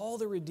for all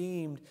the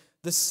redeemed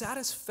the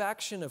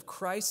satisfaction of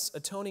Christ's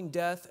atoning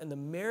death and the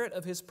merit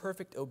of his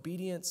perfect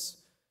obedience.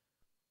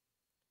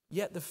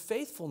 Yet the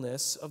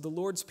faithfulness of the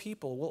Lord's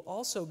people will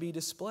also be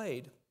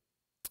displayed,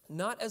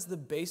 not as the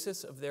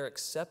basis of their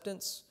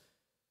acceptance,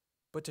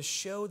 but to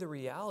show the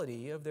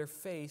reality of their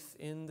faith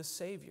in the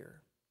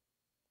Savior.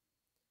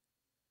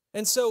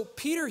 And so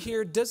Peter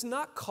here does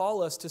not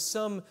call us to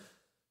some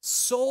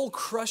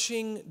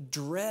soul-crushing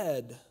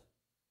dread.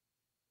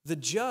 The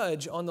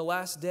judge on the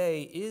last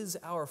day is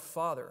our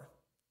Father,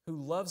 who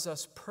loves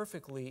us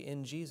perfectly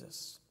in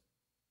Jesus.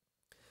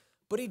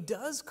 But he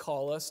does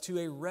call us to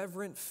a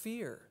reverent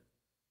fear,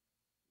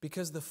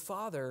 because the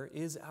Father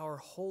is our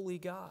holy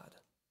God.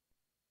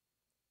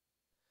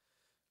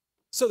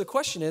 So the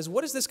question is,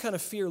 what does this kind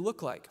of fear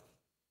look like?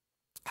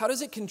 How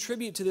does it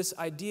contribute to this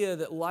idea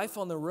that life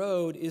on the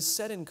road is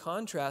set in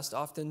contrast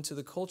often to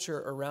the culture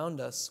around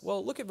us?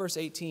 Well, look at verse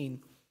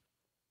 18.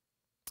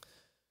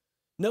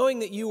 Knowing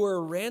that you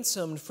were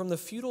ransomed from the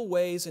futile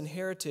ways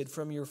inherited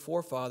from your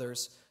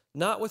forefathers,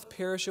 not with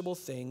perishable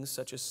things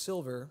such as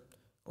silver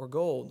or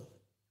gold.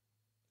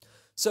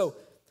 So,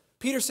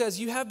 Peter says,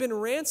 you have been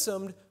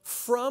ransomed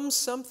from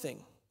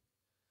something,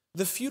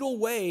 the futile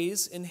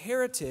ways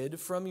inherited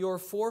from your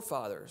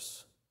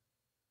forefathers.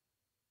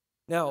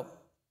 Now,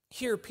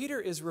 here Peter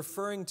is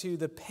referring to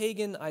the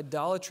pagan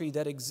idolatry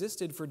that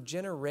existed for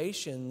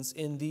generations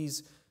in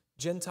these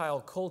Gentile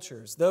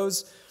cultures,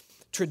 those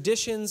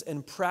traditions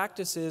and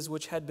practices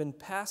which had been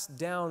passed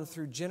down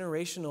through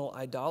generational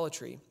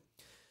idolatry.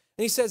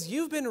 And he says,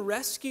 you've been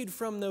rescued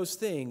from those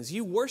things.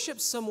 You worship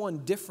someone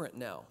different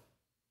now.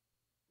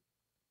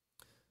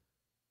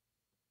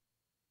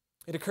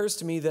 It occurs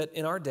to me that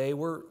in our day,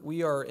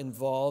 we are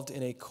involved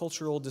in a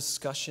cultural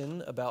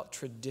discussion about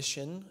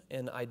tradition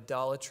and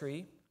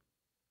idolatry.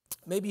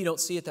 Maybe you don't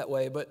see it that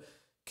way, but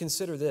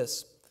consider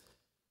this.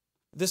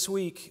 This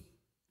week,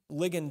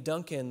 Ligon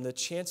Duncan, the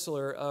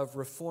chancellor of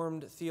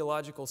Reformed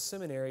Theological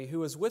Seminary, who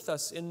was with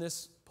us in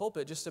this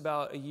pulpit just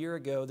about a year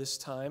ago this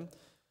time,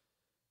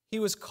 he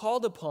was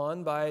called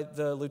upon by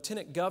the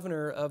lieutenant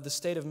governor of the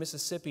state of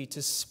Mississippi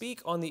to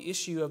speak on the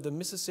issue of the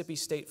Mississippi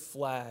state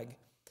flag,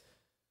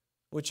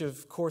 which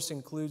of course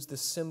includes the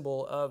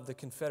symbol of the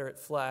Confederate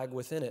flag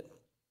within it.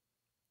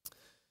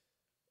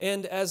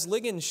 And as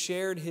Ligon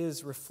shared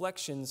his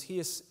reflections,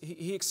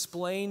 he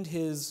explained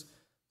his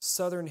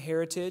Southern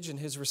heritage and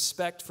his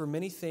respect for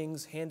many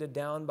things handed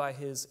down by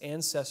his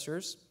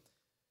ancestors.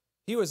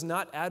 He was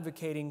not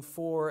advocating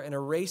for an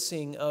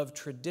erasing of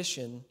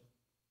tradition,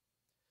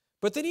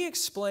 but then he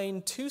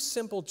explained two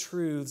simple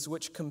truths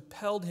which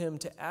compelled him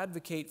to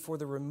advocate for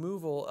the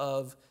removal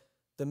of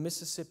the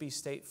Mississippi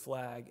state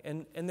flag.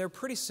 And they're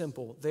pretty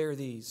simple. They're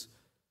these: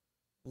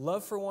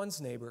 love for one's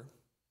neighbor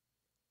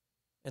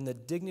and the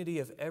dignity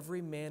of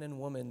every man and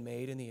woman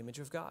made in the image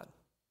of God.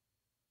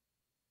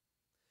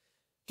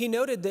 He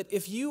noted that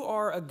if you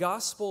are a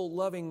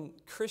gospel-loving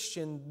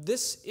Christian,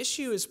 this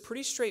issue is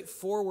pretty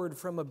straightforward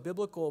from a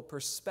biblical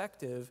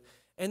perspective.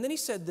 And then he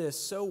said this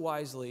so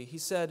wisely. He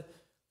said,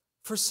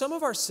 for some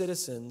of our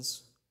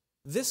citizens,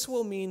 this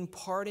will mean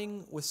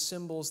parting with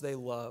symbols they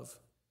love.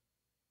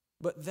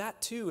 But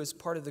that too is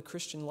part of the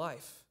Christian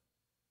life.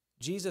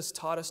 Jesus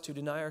taught us to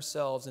deny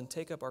ourselves and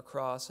take up our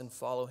cross and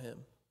follow him.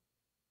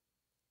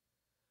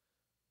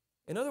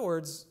 In other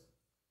words,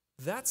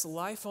 that's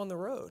life on the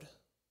road.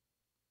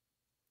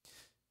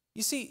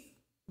 You see,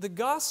 the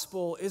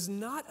gospel is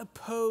not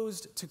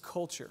opposed to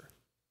culture.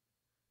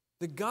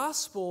 The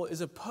gospel is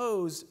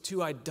opposed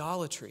to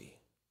idolatry.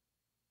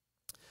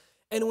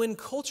 And when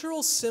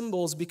cultural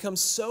symbols become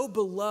so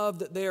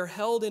beloved that they are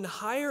held in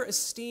higher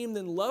esteem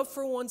than love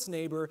for one's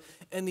neighbor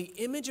and the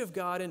image of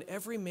God in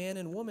every man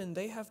and woman,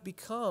 they have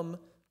become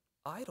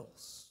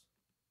idols.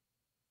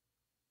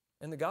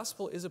 And the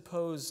gospel is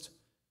opposed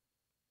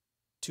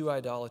to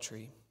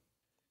idolatry.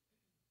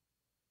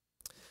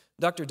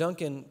 Dr.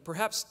 Duncan,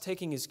 perhaps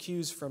taking his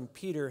cues from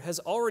Peter, has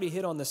already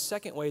hit on the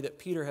second way that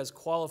Peter has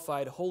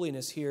qualified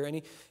holiness here.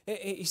 And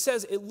he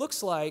says it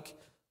looks like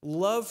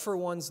love for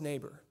one's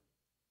neighbor.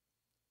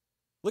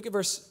 Look at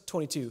verse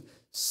 22.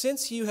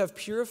 Since you have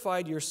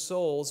purified your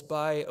souls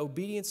by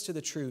obedience to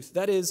the truth,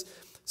 that is,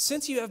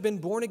 since you have been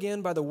born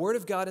again by the word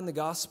of God in the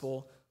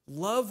gospel,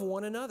 love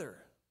one another.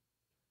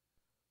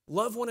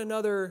 Love one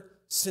another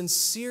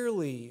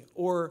sincerely,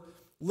 or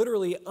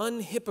literally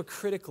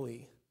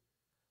unhypocritically.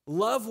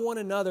 Love one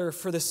another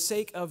for the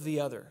sake of the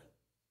other.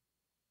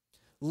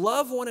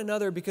 Love one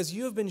another because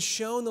you have been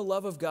shown the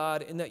love of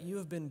God in that you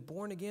have been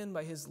born again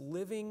by his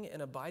living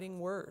and abiding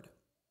word.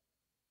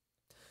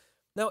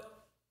 Now,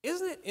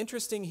 isn't it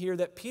interesting here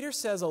that Peter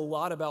says a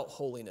lot about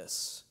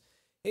holiness?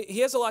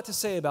 He has a lot to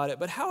say about it,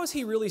 but how has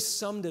he really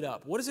summed it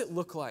up? What does it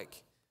look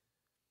like?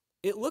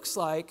 It looks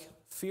like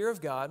fear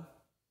of God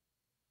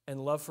and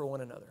love for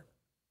one another.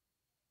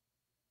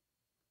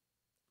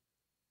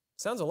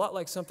 Sounds a lot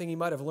like something he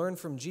might have learned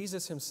from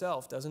Jesus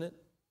himself, doesn't it?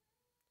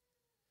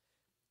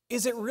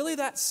 Is it really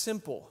that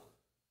simple?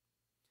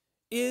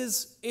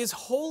 Is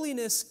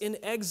holiness in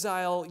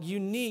exile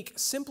unique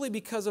simply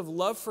because of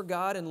love for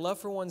God and love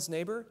for one's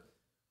neighbor?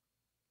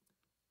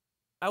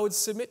 I would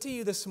submit to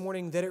you this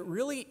morning that it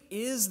really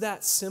is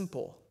that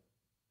simple,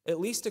 at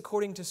least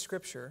according to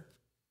Scripture,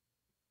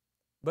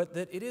 but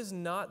that it is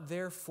not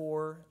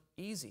therefore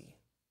easy.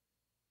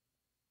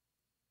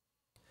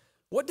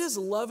 What does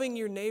loving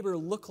your neighbor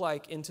look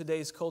like in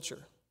today's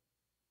culture?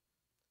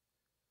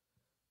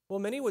 Well,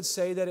 many would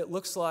say that it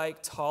looks like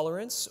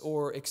tolerance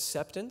or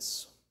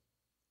acceptance.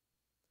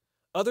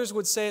 Others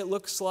would say it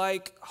looks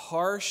like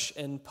harsh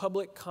and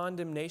public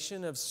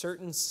condemnation of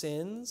certain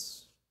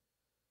sins.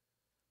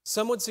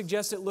 Some would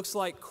suggest it looks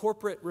like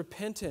corporate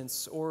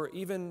repentance or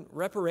even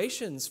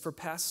reparations for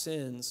past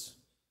sins.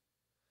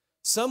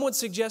 Some would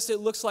suggest it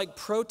looks like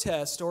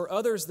protest, or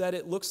others that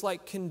it looks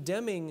like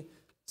condemning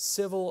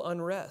civil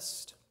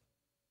unrest.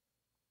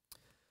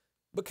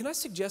 But can I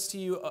suggest to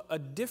you a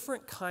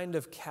different kind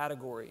of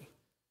category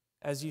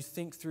as you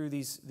think through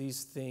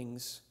these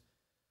things?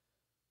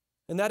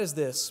 And that is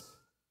this.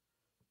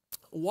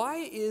 Why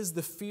is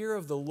the fear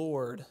of the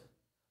Lord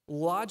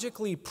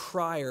logically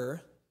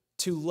prior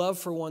to love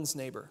for one's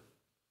neighbor?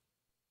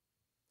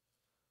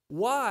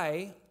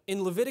 Why,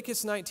 in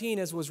Leviticus 19,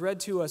 as was read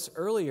to us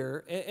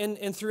earlier,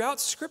 and throughout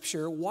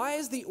Scripture, why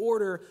is the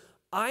order,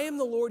 I am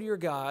the Lord your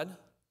God,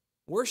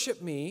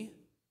 worship me,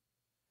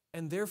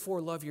 and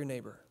therefore love your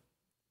neighbor?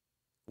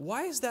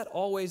 Why is that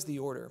always the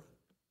order?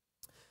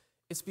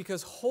 It's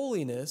because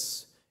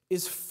holiness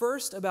is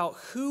first about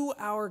who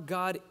our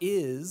God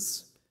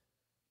is,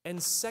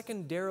 and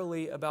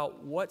secondarily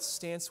about what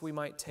stance we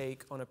might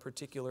take on a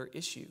particular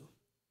issue.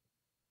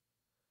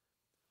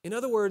 In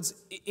other words,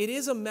 it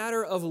is a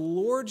matter of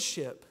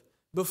lordship,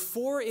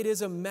 before it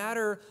is a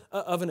matter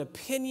of an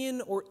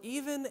opinion or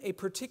even a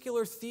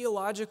particular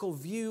theological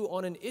view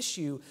on an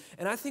issue.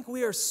 And I think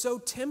we are so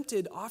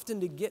tempted often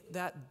to get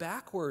that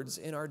backwards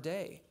in our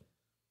day.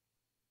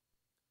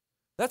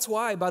 That's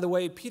why, by the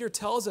way, Peter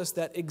tells us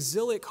that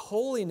exilic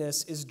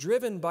holiness is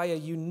driven by a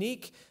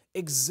unique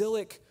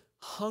exilic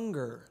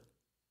hunger.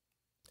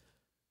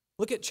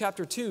 Look at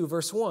chapter 2,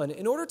 verse 1.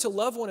 In order to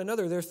love one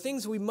another, there are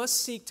things we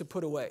must seek to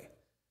put away: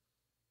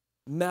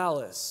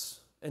 malice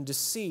and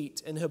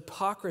deceit and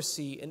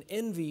hypocrisy and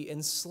envy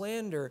and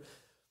slander.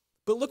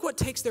 But look what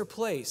takes their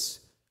place: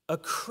 a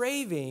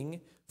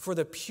craving for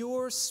the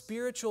pure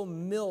spiritual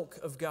milk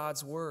of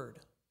God's word.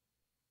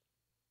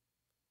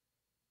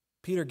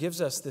 Peter gives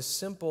us this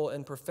simple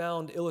and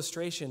profound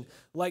illustration.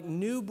 Like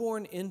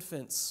newborn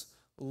infants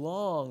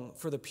long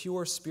for the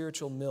pure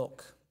spiritual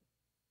milk.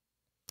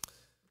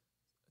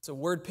 It's a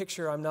word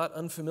picture I'm not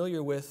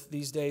unfamiliar with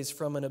these days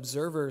from an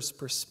observer's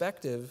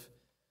perspective.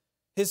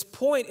 His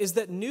point is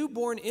that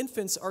newborn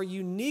infants are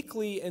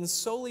uniquely and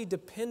solely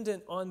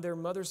dependent on their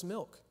mother's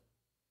milk.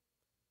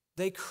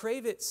 They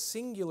crave it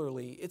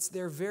singularly. It's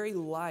their very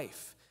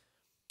life.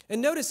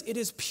 And notice, it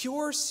is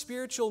pure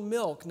spiritual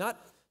milk,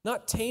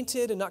 not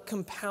tainted and not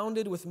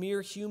compounded with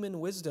mere human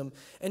wisdom.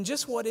 And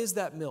just what is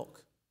that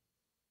milk?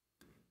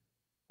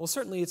 Well,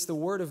 certainly it's the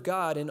Word of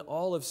God in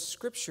all of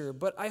Scripture,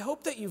 but I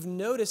hope that you've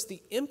noticed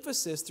the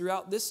emphasis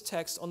throughout this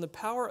text on the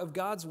power of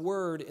God's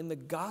Word in the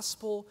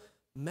gospel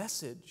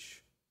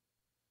message.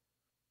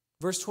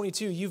 Verse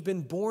 22, you've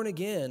been born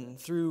again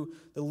through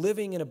the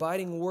living and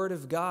abiding Word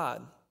of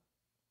God.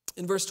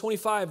 In verse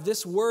 25,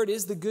 this Word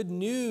is the good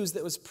news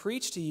that was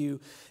preached to you.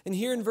 And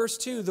here in verse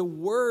 2, the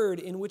Word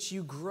in which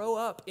you grow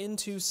up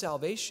into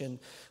salvation,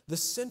 the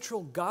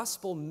central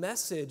gospel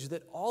message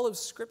that all of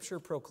Scripture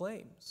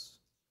proclaims.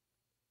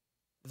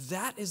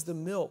 That is the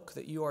milk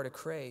that you are to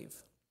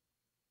crave.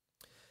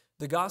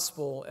 The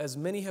gospel, as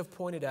many have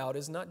pointed out,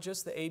 is not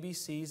just the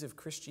ABCs of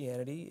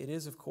Christianity. It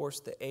is, of course,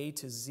 the A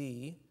to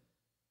Z.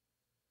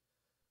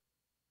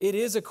 It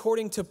is,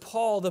 according to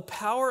Paul, the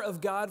power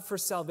of God for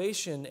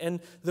salvation and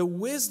the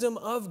wisdom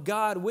of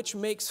God which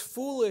makes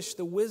foolish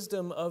the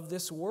wisdom of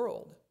this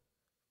world.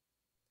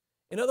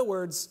 In other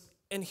words,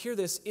 and hear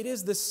this, it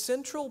is the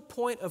central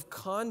point of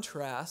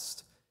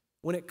contrast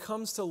when it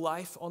comes to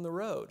life on the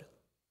road.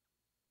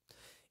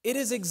 It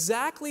is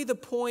exactly the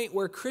point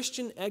where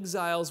Christian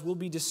exiles will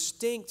be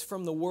distinct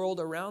from the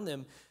world around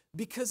them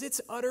because it's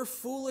utter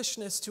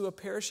foolishness to a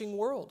perishing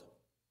world.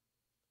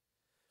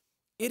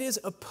 It is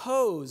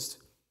opposed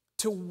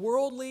to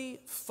worldly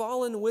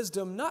fallen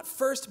wisdom, not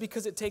first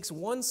because it takes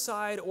one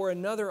side or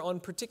another on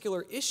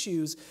particular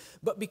issues,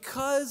 but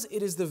because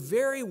it is the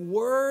very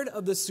word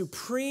of the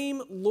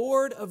supreme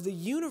Lord of the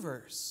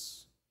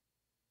universe.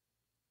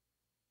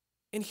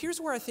 And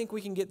here's where I think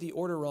we can get the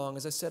order wrong,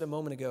 as I said a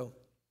moment ago.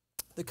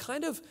 The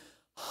kind of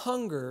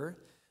hunger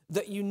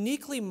that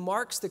uniquely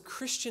marks the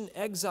Christian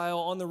exile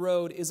on the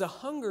road is a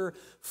hunger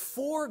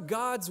for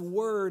God's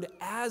word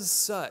as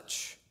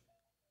such,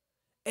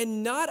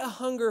 and not a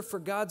hunger for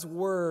God's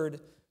word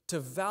to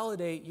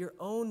validate your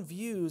own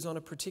views on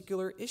a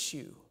particular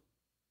issue.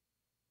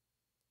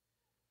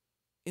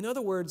 In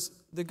other words,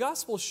 the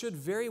gospel should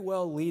very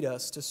well lead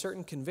us to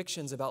certain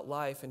convictions about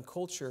life and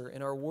culture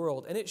in our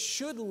world, and it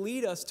should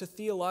lead us to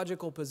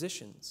theological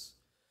positions.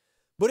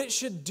 But it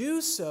should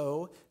do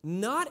so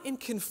not in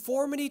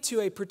conformity to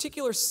a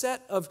particular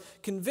set of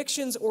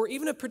convictions or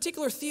even a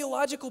particular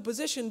theological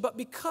position, but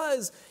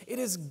because it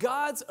is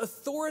God's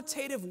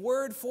authoritative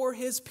word for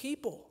His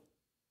people.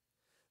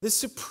 The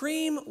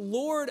supreme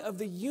Lord of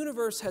the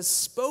universe has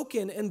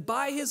spoken, and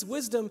by His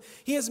wisdom,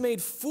 He has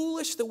made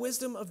foolish the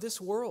wisdom of this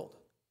world.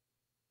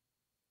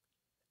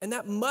 And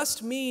that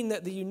must mean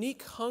that the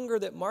unique hunger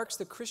that marks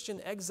the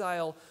Christian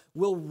exile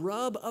will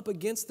rub up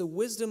against the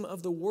wisdom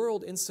of the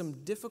world in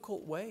some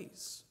difficult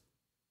ways.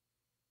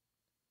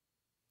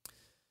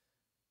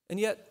 And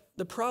yet,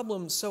 the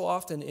problem so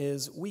often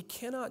is we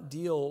cannot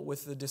deal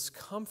with the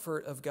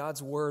discomfort of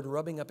God's word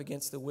rubbing up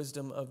against the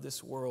wisdom of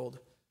this world,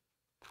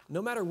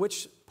 no matter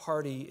which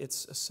party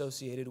it's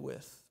associated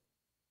with.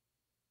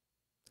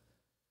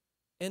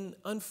 And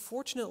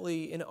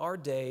unfortunately, in our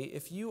day,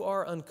 if you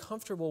are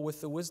uncomfortable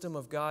with the wisdom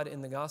of God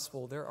in the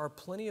gospel, there are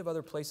plenty of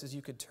other places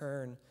you could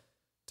turn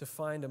to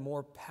find a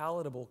more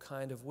palatable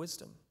kind of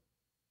wisdom.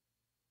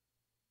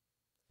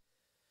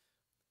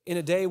 In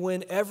a day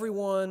when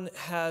everyone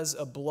has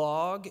a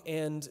blog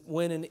and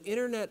when an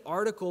internet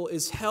article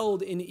is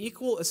held in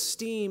equal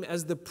esteem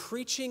as the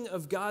preaching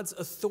of God's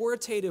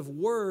authoritative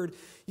word,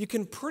 you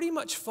can pretty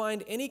much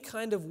find any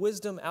kind of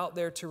wisdom out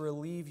there to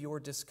relieve your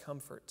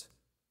discomfort.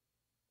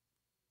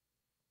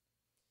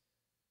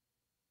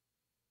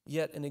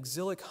 Yet an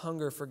exilic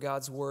hunger for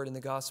God's word in the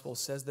gospel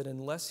says that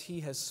unless He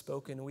has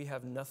spoken, we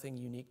have nothing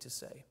unique to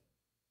say.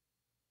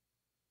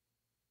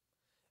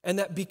 And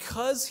that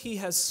because He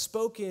has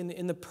spoken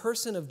in the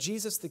person of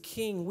Jesus the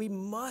King, we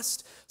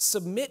must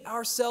submit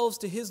ourselves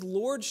to His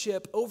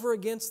lordship over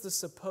against the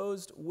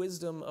supposed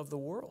wisdom of the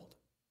world.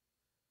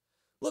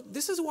 Look,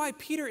 this is why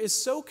Peter is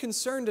so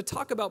concerned to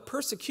talk about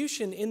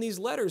persecution in these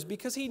letters,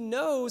 because he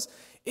knows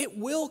it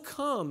will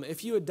come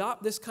if you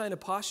adopt this kind of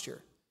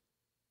posture.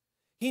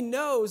 He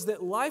knows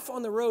that life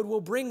on the road will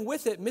bring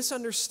with it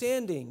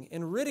misunderstanding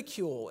and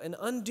ridicule and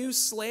undue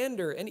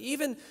slander and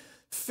even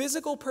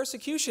physical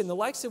persecution, the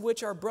likes of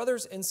which our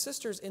brothers and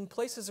sisters in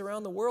places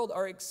around the world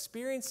are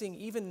experiencing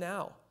even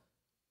now.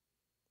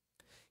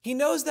 He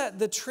knows that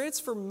the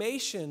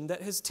transformation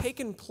that has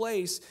taken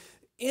place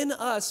in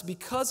us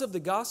because of the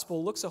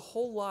gospel looks a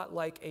whole lot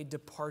like a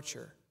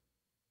departure,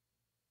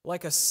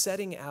 like a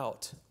setting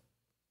out,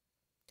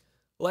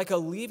 like a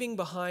leaving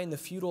behind the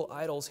feudal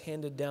idols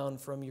handed down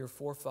from your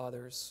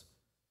forefathers,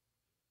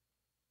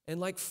 and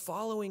like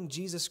following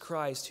Jesus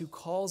Christ, who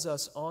calls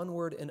us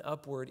onward and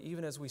upward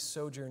even as we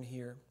sojourn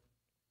here,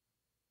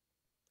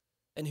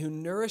 and who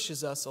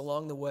nourishes us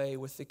along the way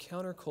with the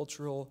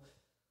countercultural,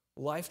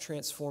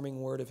 life-transforming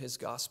word of his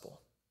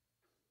gospel.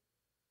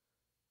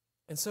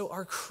 And so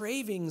our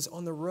cravings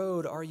on the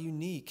road are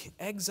unique.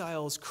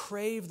 Exiles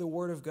crave the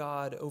word of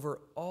God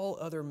over all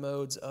other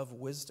modes of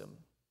wisdom.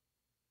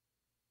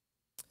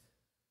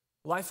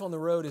 Life on the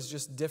road is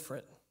just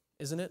different,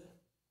 isn't it?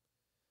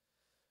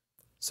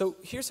 So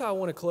here's how I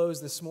want to close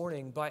this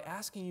morning, by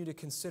asking you to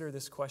consider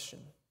this question.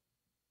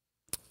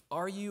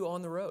 Are you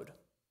on the road?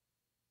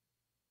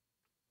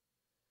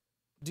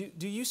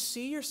 Do you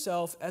see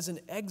yourself as an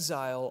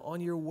exile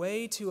on your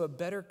way to a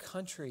better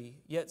country,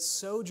 yet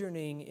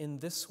sojourning in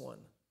this one?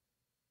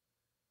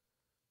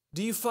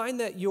 Do you find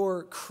that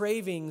your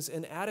cravings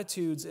and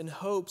attitudes and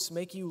hopes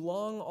make you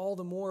long all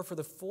the more for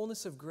the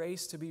fullness of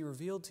grace to be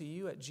revealed to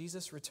you at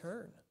Jesus'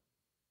 return?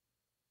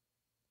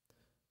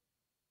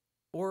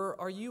 Or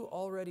are you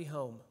already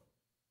home?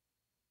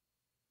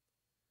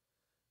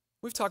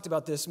 We've talked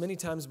about this many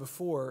times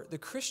before. The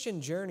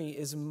Christian journey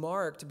is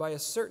marked by a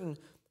certain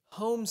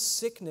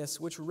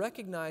homesickness, which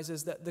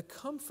recognizes that the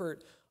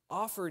comfort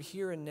offered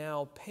here and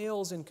now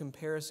pales in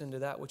comparison to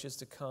that which is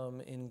to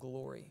come in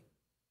glory.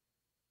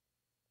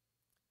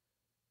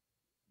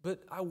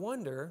 But I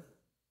wonder,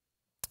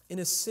 in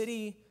a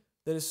city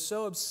that is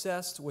so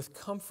obsessed with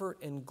comfort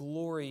and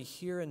glory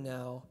here and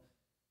now,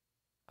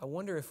 I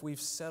wonder if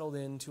we've settled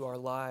into our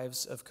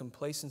lives of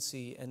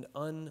complacency and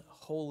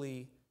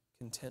unholy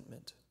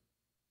contentment.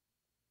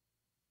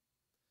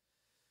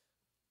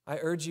 I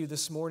urge you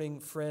this morning,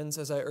 friends,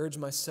 as I urge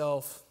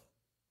myself,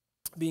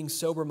 being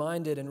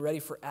sober-minded and ready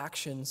for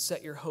action,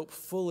 set your hope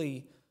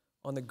fully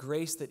on the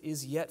grace that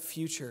is yet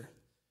future,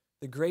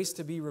 the grace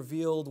to be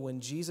revealed when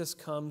Jesus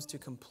comes to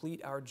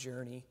complete our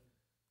journey,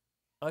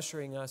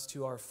 ushering us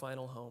to our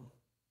final home.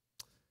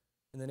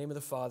 In the name of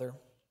the Father,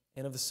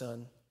 and of the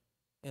Son,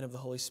 and of the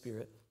Holy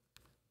Spirit,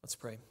 let's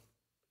pray.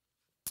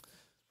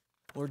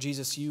 Lord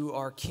Jesus, you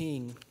are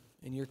King,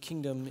 and your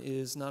kingdom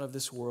is not of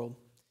this world.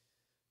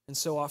 And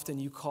so often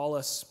you call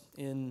us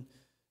in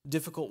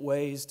difficult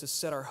ways to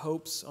set our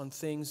hopes on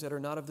things that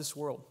are not of this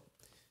world.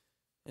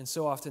 And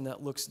so often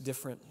that looks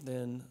different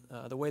than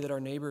the way that our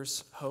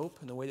neighbors hope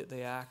and the way that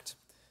they act.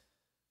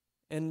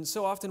 And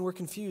so often we're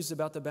confused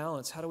about the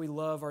balance. How do we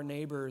love our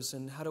neighbors,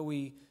 and how do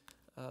we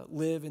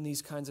live in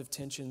these kinds of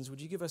tensions?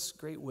 Would you give us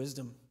great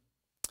wisdom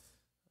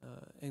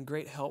and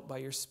great help by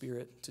your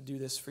Spirit to do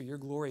this for your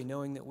glory,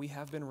 knowing that we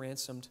have been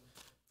ransomed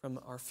from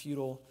our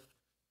futile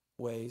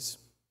ways.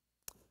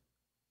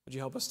 Would you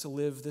help us to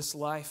live this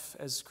life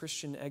as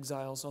Christian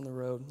exiles on the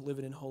road, live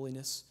it in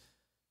holiness,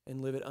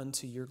 and live it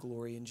unto your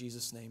glory, in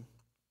Jesus' name.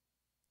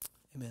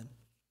 Amen.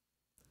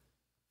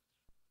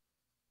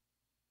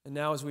 And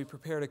now, as we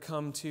prepare to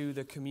come to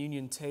the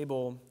communion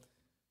table,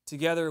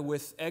 together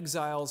with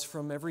exiles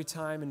from every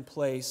time and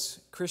place,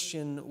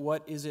 Christian,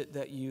 what is it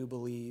that you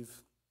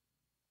believe?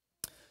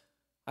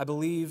 I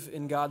believe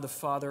in God the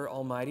Father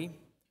Almighty,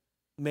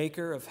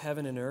 maker of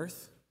heaven and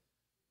earth,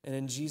 and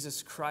in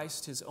Jesus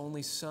Christ, his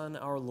only Son,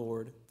 our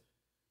Lord,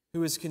 who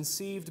was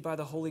conceived by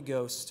the Holy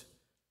Ghost,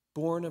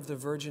 born of the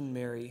Virgin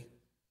Mary,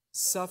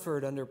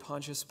 suffered under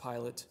Pontius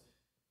Pilate,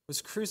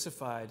 was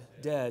crucified,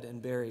 dead, and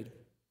buried.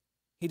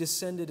 He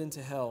descended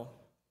into hell.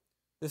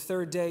 The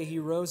third day he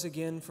rose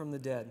again from the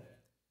dead.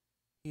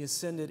 He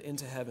ascended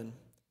into heaven,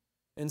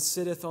 and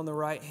sitteth on the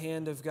right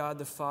hand of God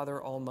the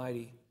Father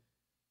Almighty.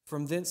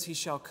 From thence he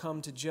shall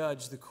come to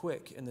judge the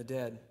quick and the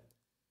dead.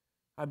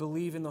 I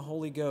believe in the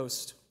Holy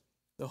Ghost,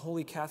 the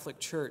Holy Catholic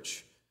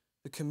Church,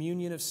 the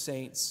communion of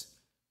saints,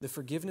 the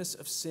forgiveness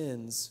of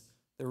sins,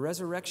 the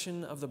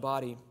resurrection of the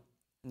body,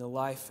 and the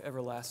life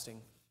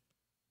everlasting.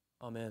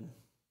 Amen.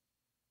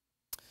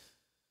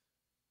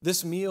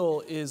 This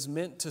meal is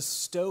meant to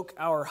stoke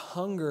our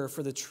hunger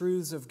for the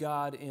truths of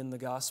God in the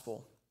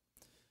gospel.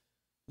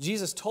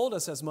 Jesus told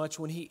us as much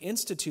when he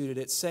instituted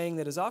it, saying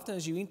that as often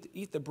as you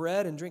eat the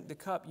bread and drink the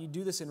cup, you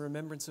do this in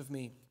remembrance of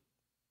me.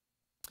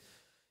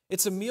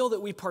 It's a meal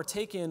that we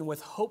partake in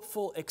with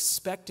hopeful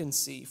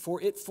expectancy,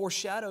 for it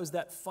foreshadows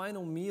that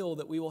final meal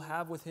that we will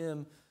have with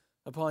him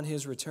upon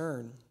his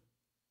return.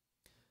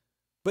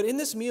 But in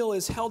this meal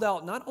is held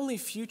out not only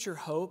future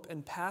hope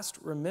and past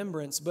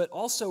remembrance, but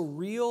also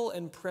real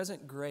and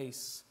present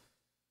grace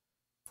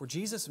For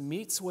Jesus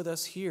meets with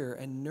us here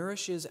and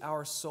nourishes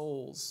our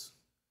souls.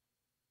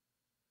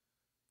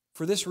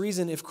 For this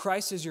reason, if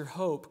Christ is your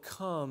hope,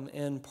 come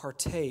and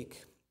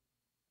partake.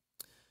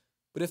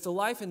 But if the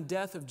life and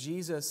death of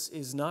Jesus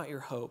is not your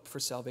hope for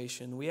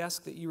salvation, we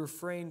ask that you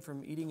refrain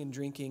from eating and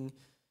drinking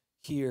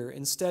here.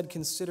 Instead,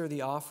 consider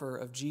the offer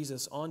of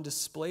Jesus on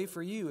display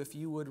for you if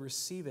you would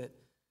receive it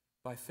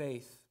by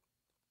faith.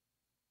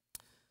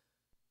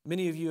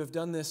 Many of you have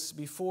done this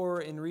before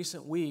in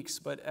recent weeks,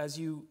 but as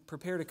you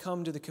prepare to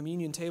come to the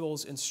communion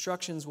tables,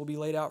 instructions will be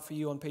laid out for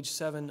you on page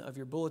 7 of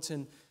your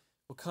bulletin.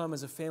 We'll come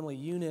as a family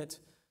unit.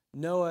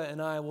 Noah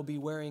and I will be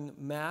wearing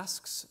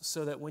masks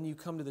so that when you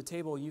come to the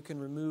table, you can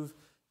remove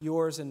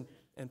yours and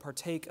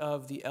partake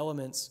of the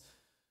elements.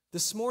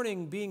 This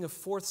morning, being a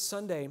fourth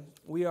Sunday,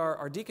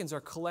 our deacons are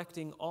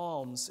collecting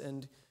alms,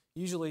 and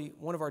usually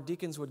one of our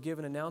deacons would give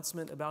an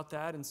announcement about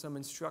that and some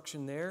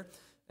instruction there.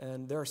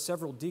 And there are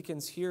several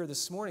deacons here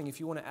this morning. If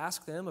you want to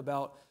ask them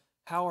about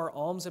how our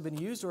alms have been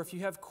used, or if you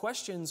have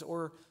questions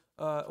or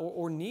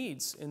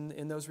needs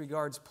in those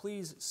regards,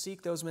 please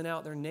seek those men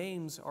out. Their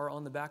names are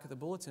on the back of the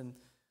bulletin,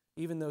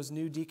 even those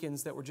new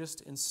deacons that were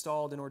just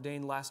installed and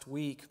ordained last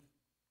week.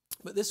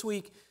 But this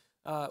week,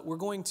 we're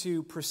going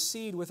to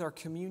proceed with our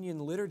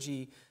communion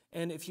liturgy.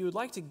 And if you would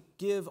like to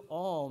give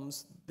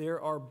alms, there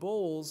are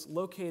bowls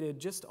located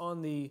just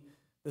on the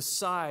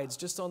sides,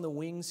 just on the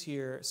wings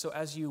here. So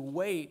as you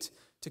wait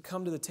to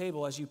come to the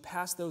table, as you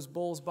pass those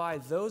bowls by,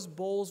 those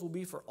bowls will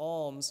be for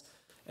alms,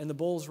 and the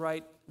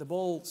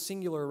bowl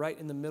singular right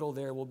in the middle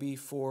there will be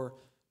for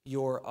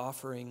your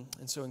offering.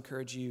 And so I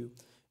encourage you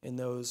in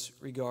those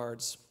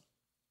regards.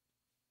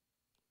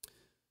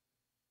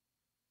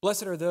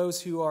 Blessed are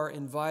those who are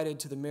invited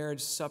to the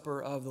marriage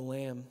supper of the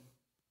Lamb.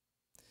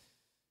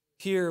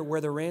 Here, where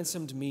the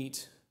ransomed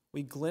meet,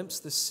 we glimpse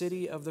the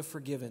city of the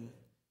forgiven,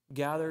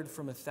 gathered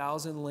from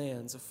 1,000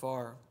 lands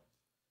afar.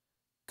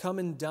 Come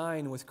and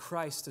dine with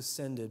Christ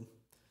ascended.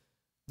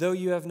 Though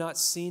you have not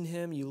seen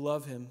him, you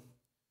love him.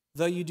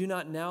 Though you do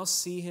not now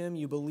see him,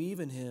 you believe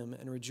in him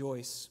and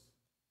rejoice.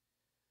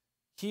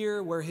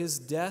 Here, where his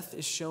death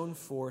is shown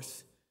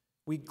forth,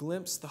 we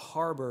glimpse the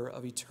harbor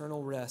of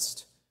eternal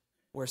rest,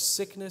 where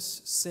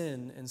sickness,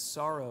 sin, and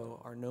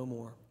sorrow are no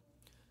more.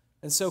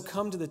 And so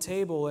come to the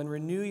table and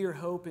renew your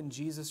hope in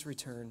Jesus'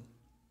 return.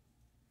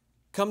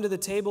 Come to the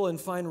table and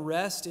find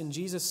rest in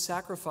Jesus'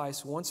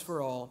 sacrifice once for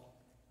all.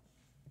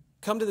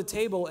 Come to the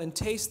table and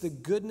taste the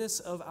goodness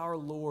of our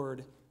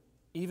Lord,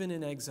 even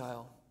in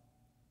exile.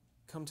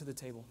 Come to the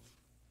table.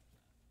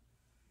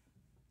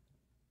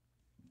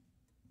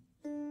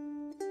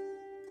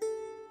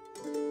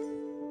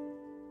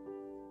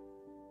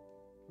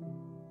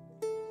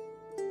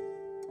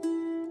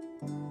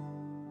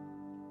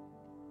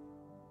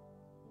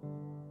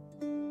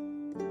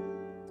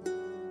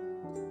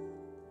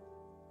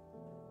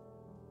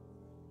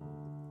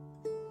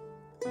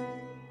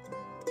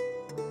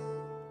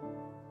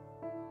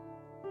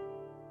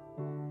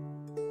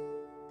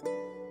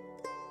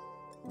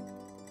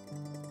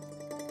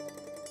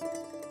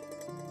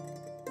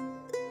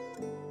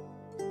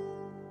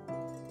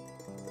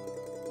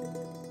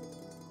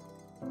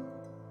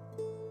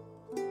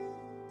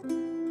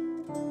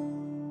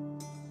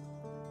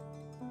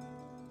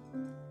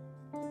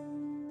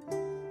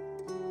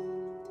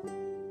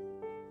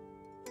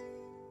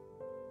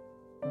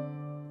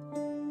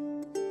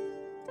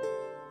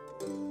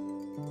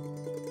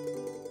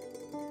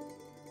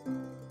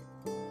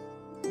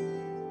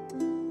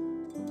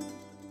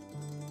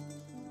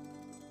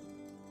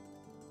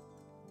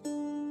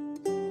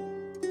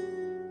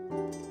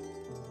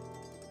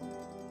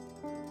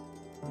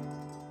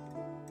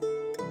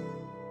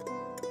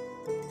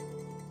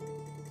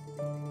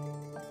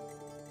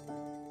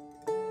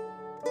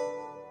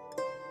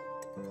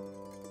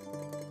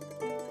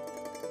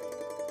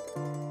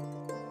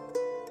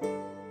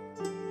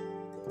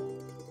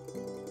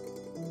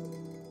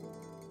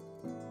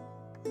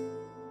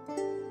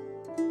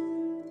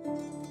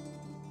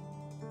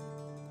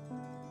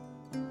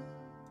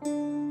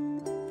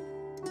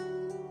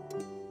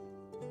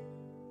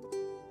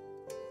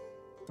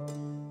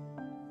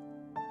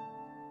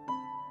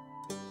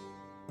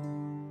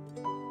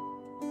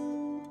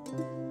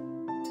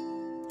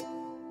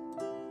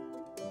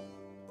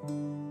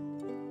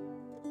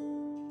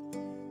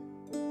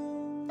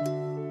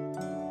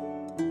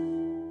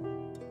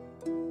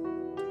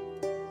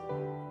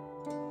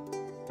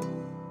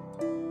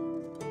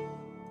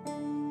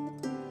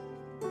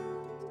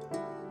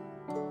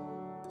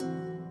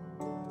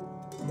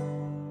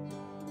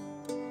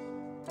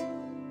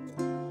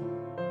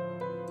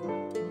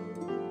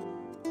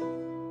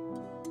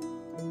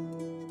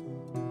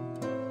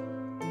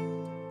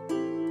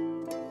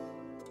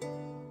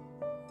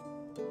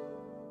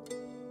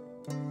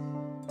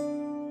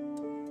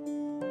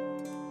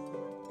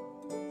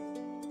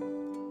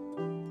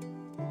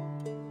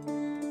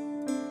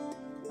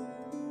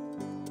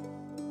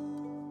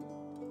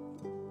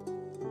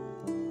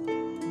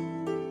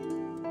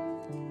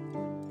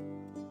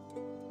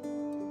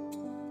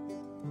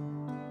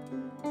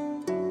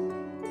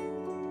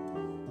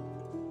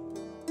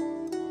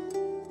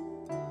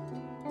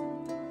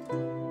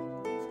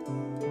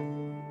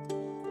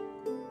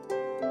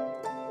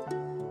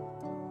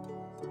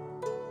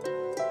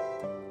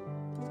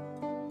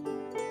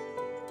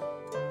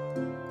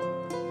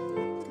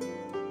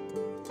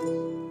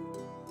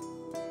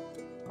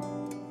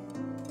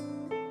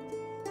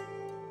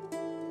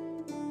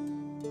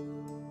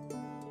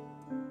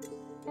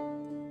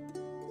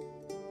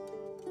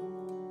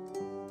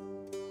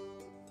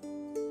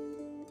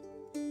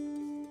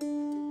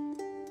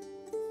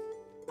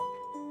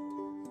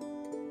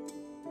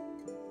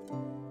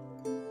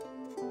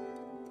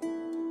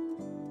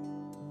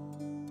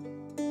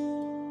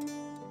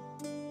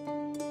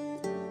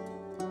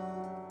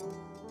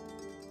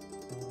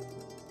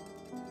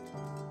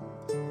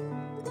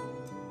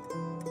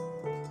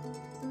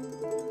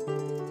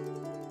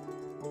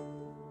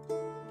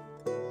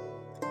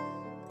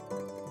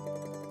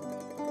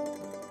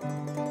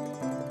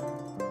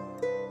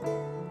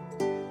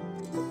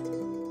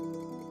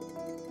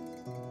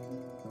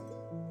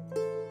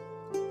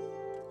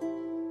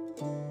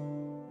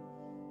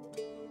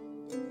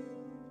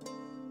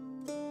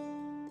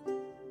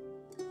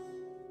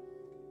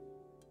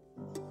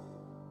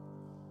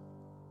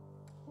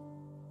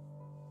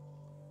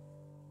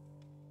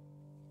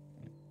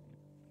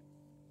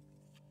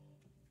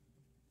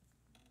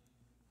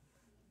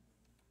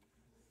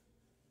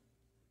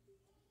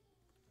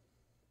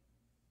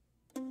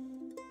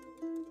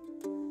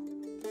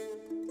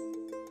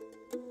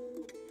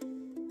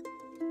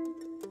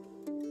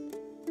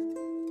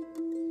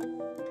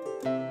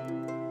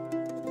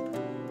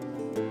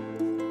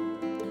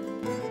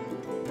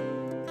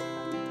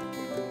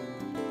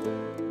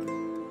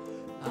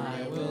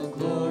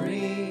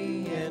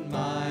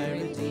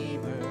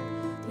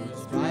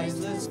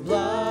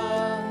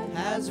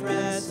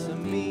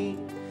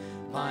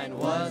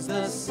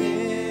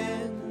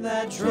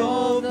 that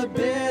drove the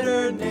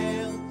bitter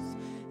nails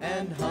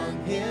and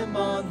hung him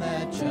on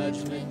that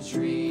judgment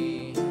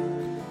tree.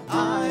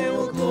 I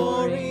will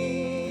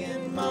glory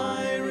in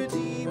my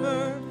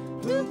Redeemer,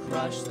 who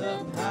crushed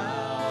the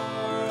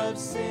power of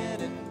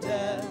sin and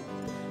death,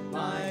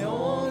 my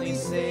only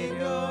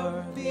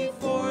Savior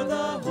before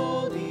the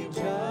holy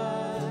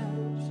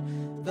judge,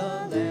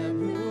 the Lamb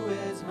who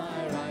is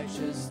my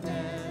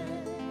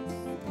righteousness,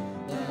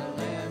 the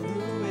Lamb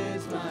who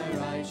is my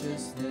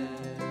righteousness.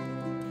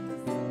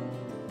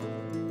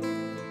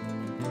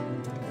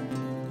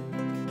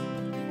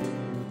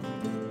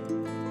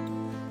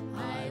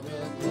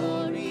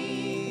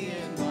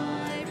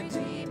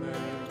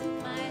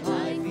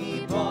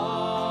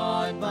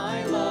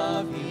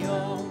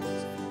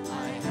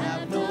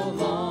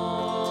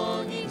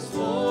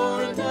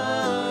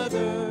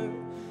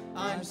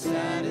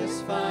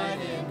 Satisfied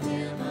in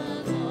him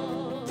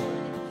alone.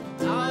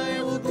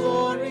 I will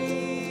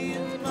glory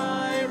in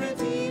my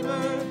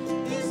Redeemer,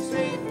 his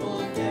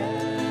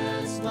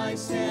faithfulness, my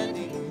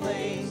standing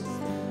place.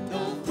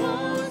 Though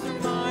foes are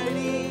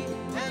mighty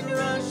and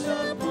rush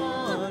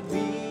upon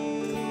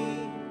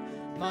me,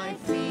 my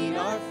feet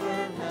are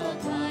firm,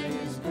 held by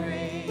his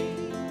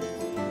grace.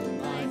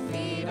 My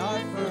feet are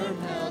firm,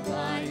 held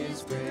by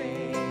his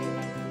grace.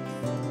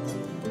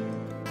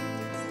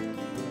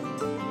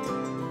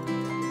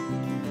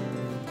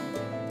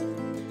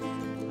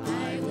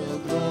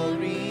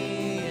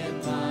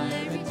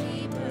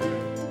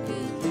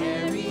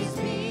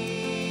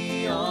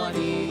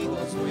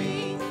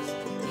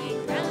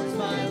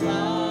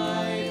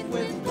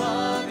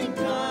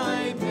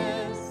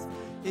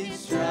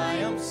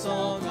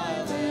 Song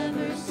I'll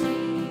ever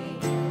sing.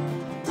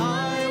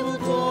 I will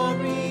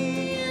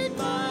glory in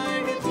my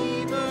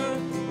Redeemer,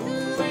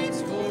 who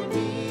waits for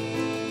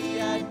me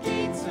at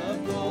gates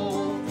of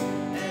gold.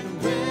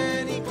 And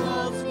when he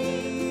calls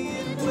me,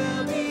 it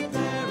will be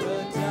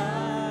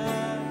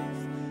paradise,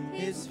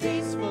 his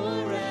face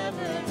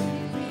forever to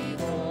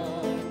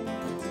behold,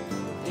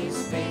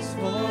 his face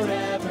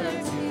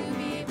forever to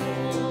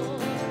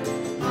behold.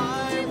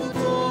 I will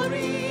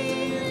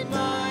glory in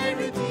my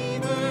Redeemer,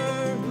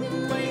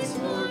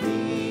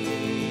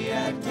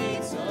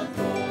 gates of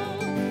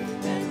gold,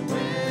 and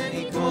when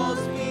he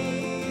calls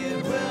me,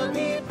 it will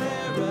be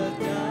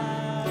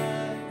paradise,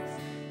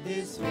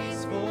 his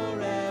face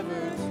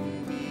forever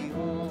to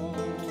behold,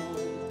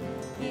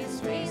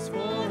 his face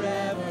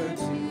forever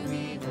to behold.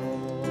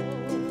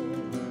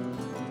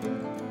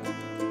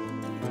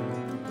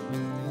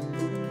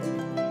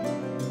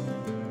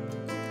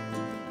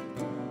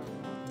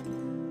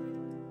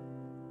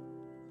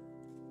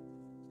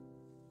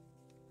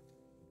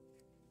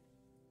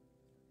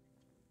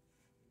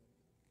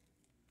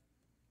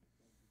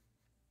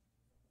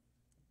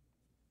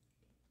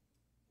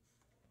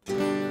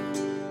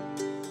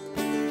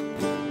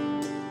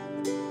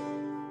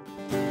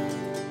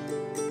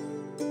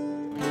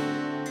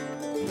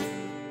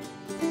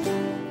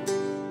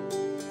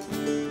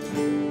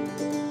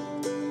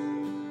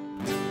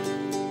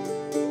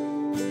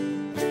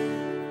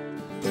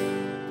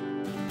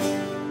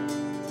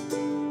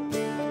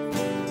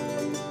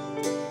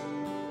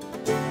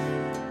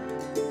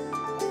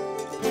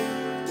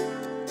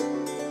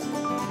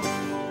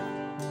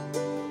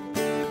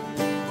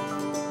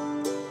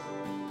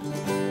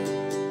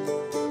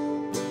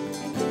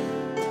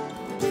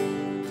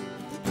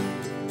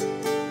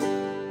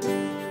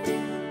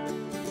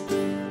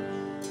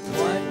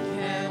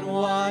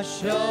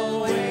 Wash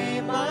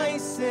away my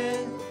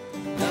sin,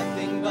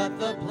 nothing but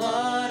the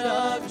blood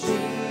of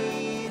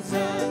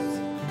Jesus.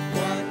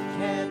 What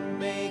can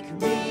make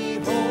me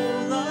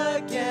whole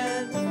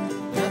again?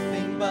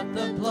 Nothing but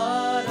the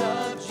blood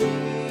of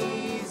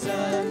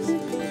Jesus.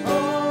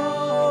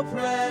 Oh,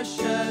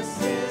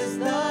 precious is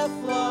the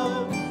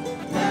flow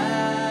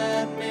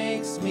that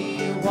makes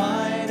me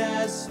white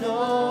as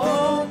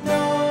snow.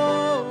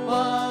 No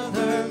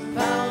other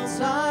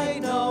fount I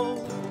know,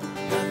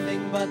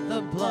 nothing but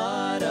the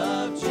blood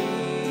of Jesus.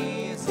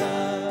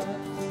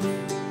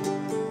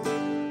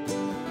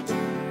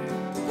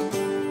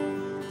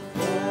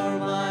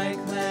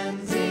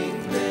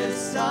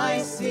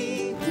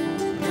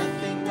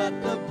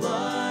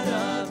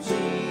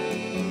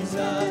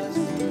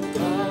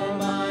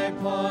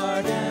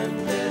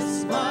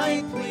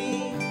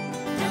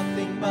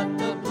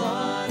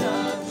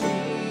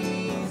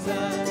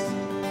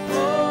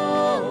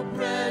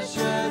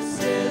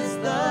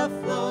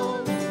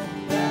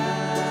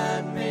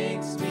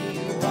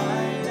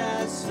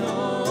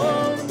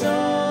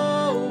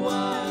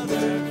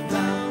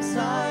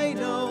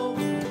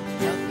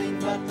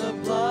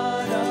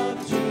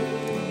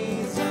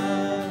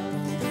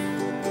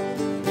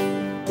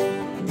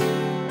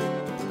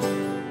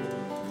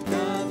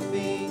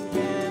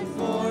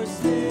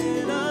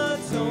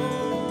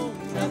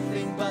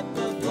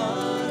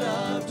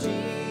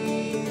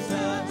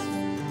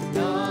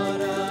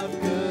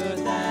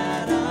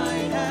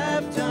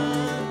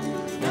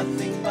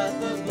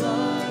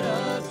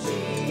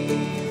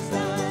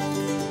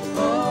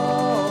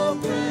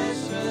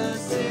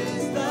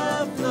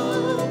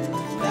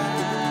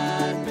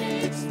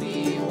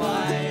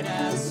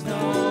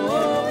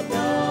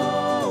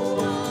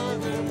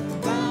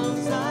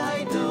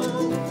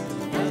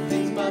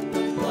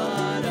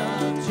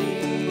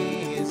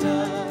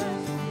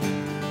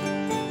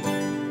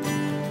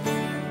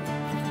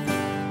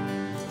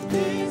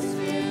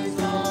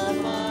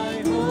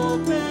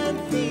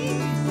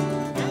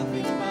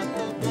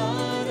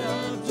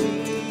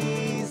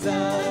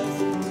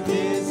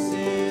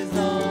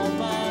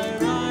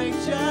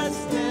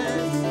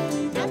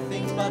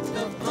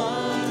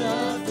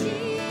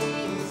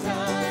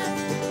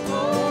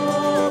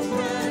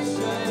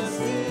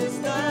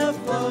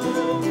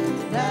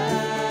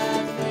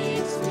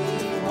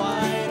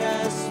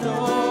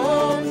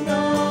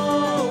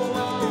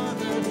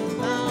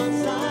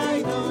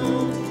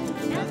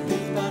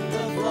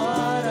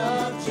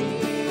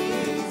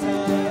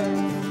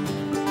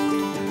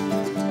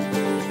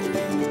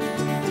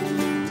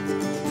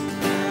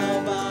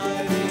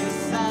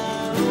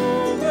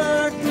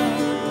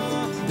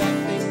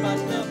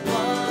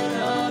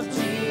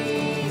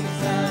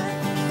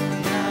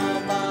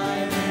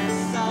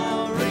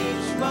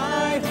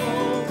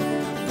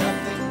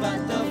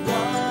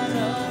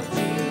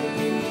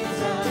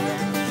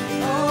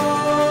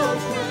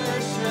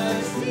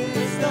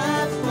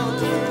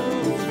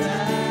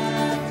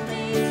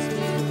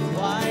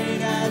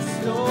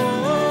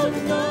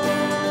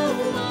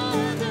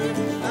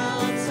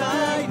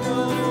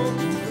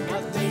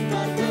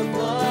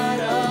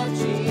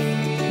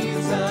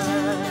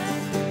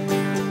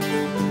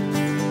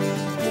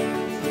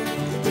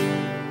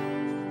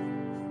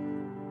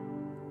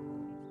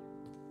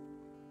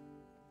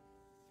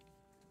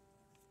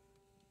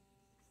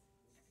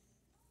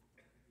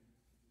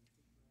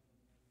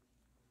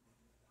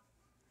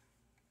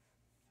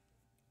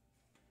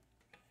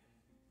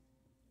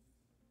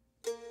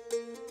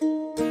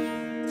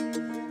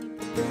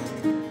 In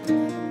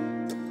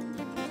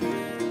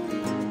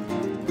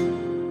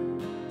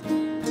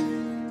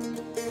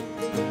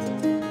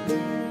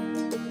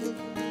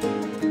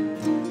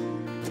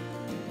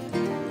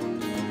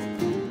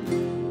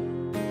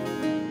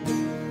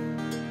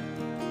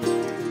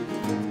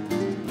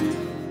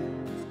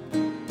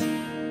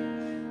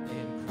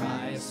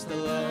Christ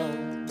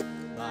alone,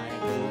 my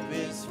hope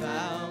is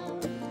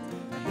found.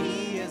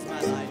 He is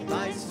my life,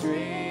 my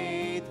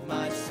strength,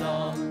 my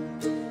song.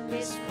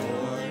 This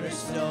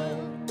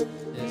cornerstone,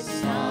 this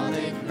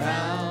solid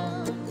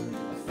ground,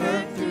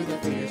 firm through the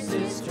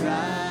fiercest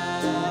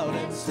drought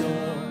and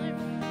storm.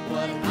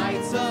 What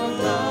heights of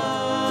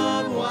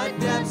love, what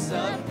depths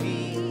of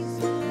peace,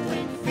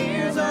 when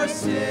fears are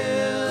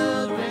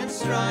stilled, when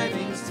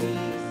strivings cease.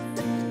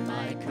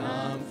 My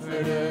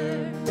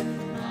comforter,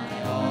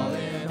 my all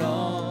in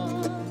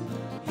all,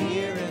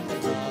 here in the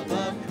love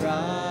of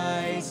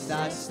Christ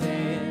I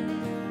stand.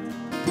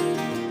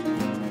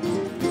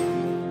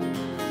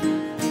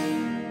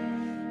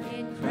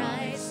 In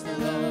Christ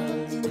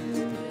alone, who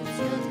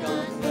took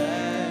on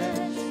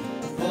flesh,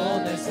 the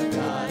fullness of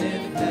God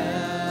in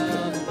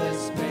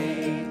helpless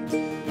pain,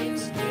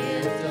 His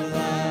gift of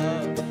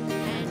love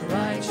and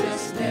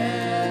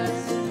righteousness,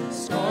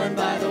 scorned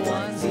by the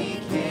ones He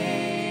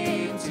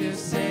came to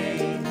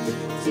save,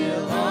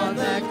 till on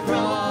the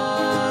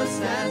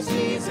cross as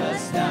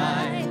Jesus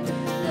died,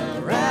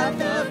 the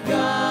wrath of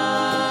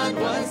God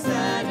was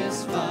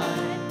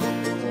satisfied.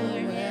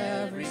 For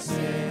every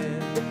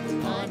sin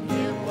on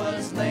Him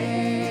was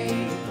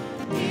laid,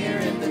 here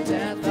in the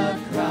death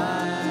of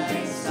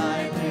Christ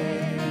I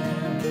live.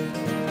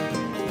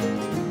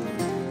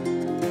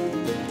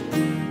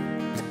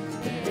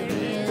 There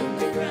in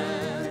the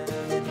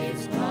ground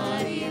His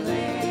body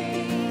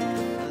lay,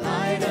 the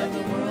light of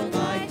the world,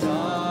 my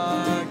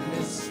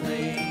darkness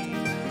slain,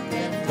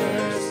 and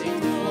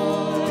bursting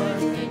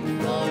forth in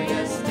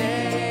glorious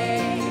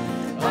day,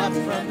 up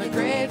from the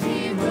grave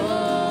He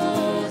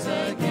rose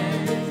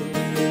again.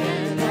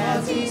 And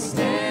as He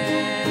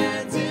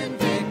stands in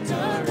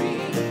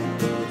victory,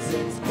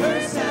 since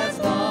curse has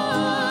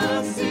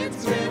lost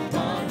its grip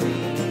on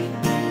me,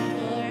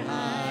 for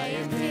I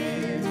am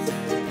His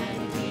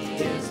and He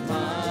is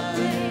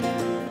mine,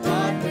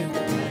 bought with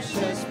the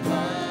precious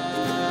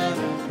blood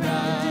of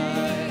Christ.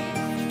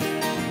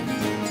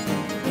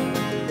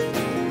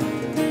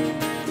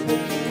 No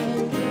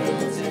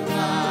guilt in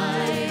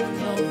life,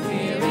 no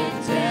fear in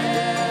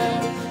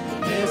death.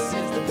 This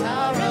is the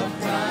power of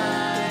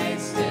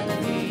Christ in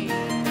me.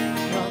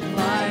 From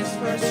life's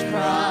first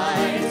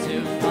cry to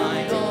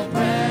final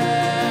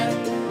breath,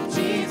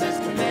 Jesus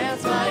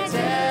commands my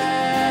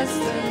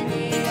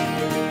destiny.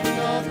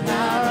 No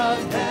power of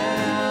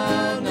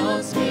hell,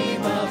 no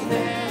scheme of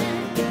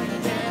man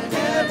can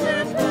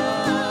ever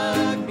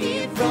pluck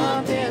me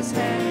from His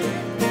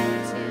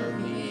hand, till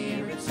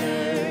He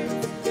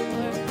returns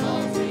or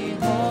calls me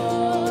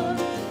home.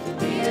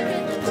 Here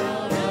in the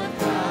love of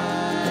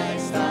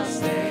Christ I'll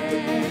stand.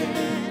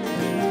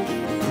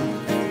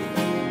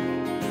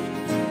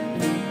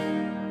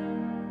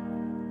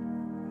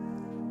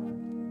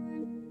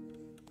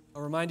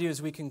 I'll remind you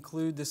as we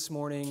conclude this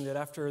morning that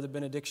after the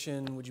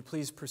benediction, would you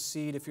please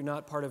proceed? If you're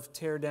not part of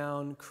Tear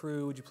Down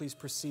crew, would you please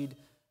proceed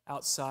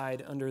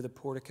outside under the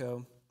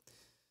portico?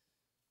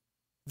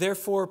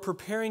 Therefore,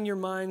 preparing your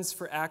minds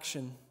for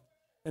action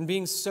and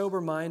being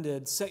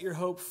sober-minded, set your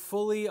hope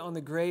fully on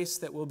the grace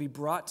that will be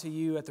brought to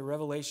you at the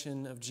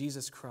revelation of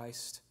Jesus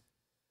Christ.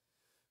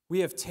 We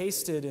have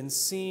tasted and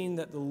seen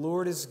that the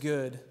Lord is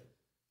good.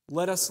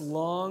 Let us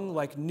long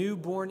like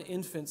newborn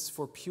infants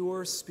for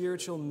pure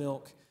spiritual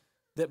milk,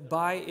 that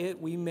by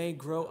it we may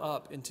grow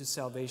up into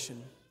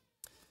salvation.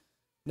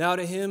 Now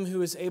to Him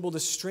who is able to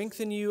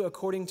strengthen you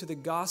according to the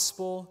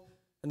gospel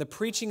and the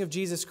preaching of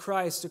Jesus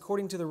Christ,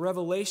 according to the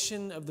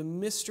revelation of the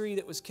mystery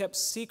that was kept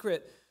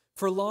secret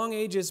for long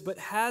ages, but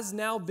has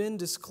now been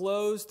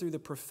disclosed through the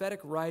prophetic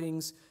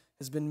writings,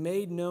 has been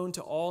made known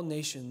to all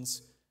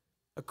nations,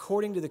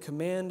 according to the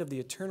command of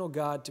the eternal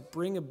God, to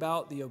bring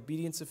about the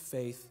obedience of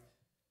faith.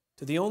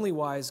 To the only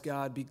wise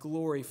God be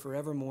glory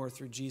forevermore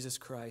through Jesus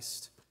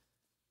Christ.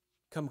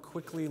 Come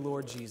quickly,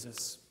 Lord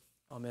Jesus.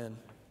 Amen.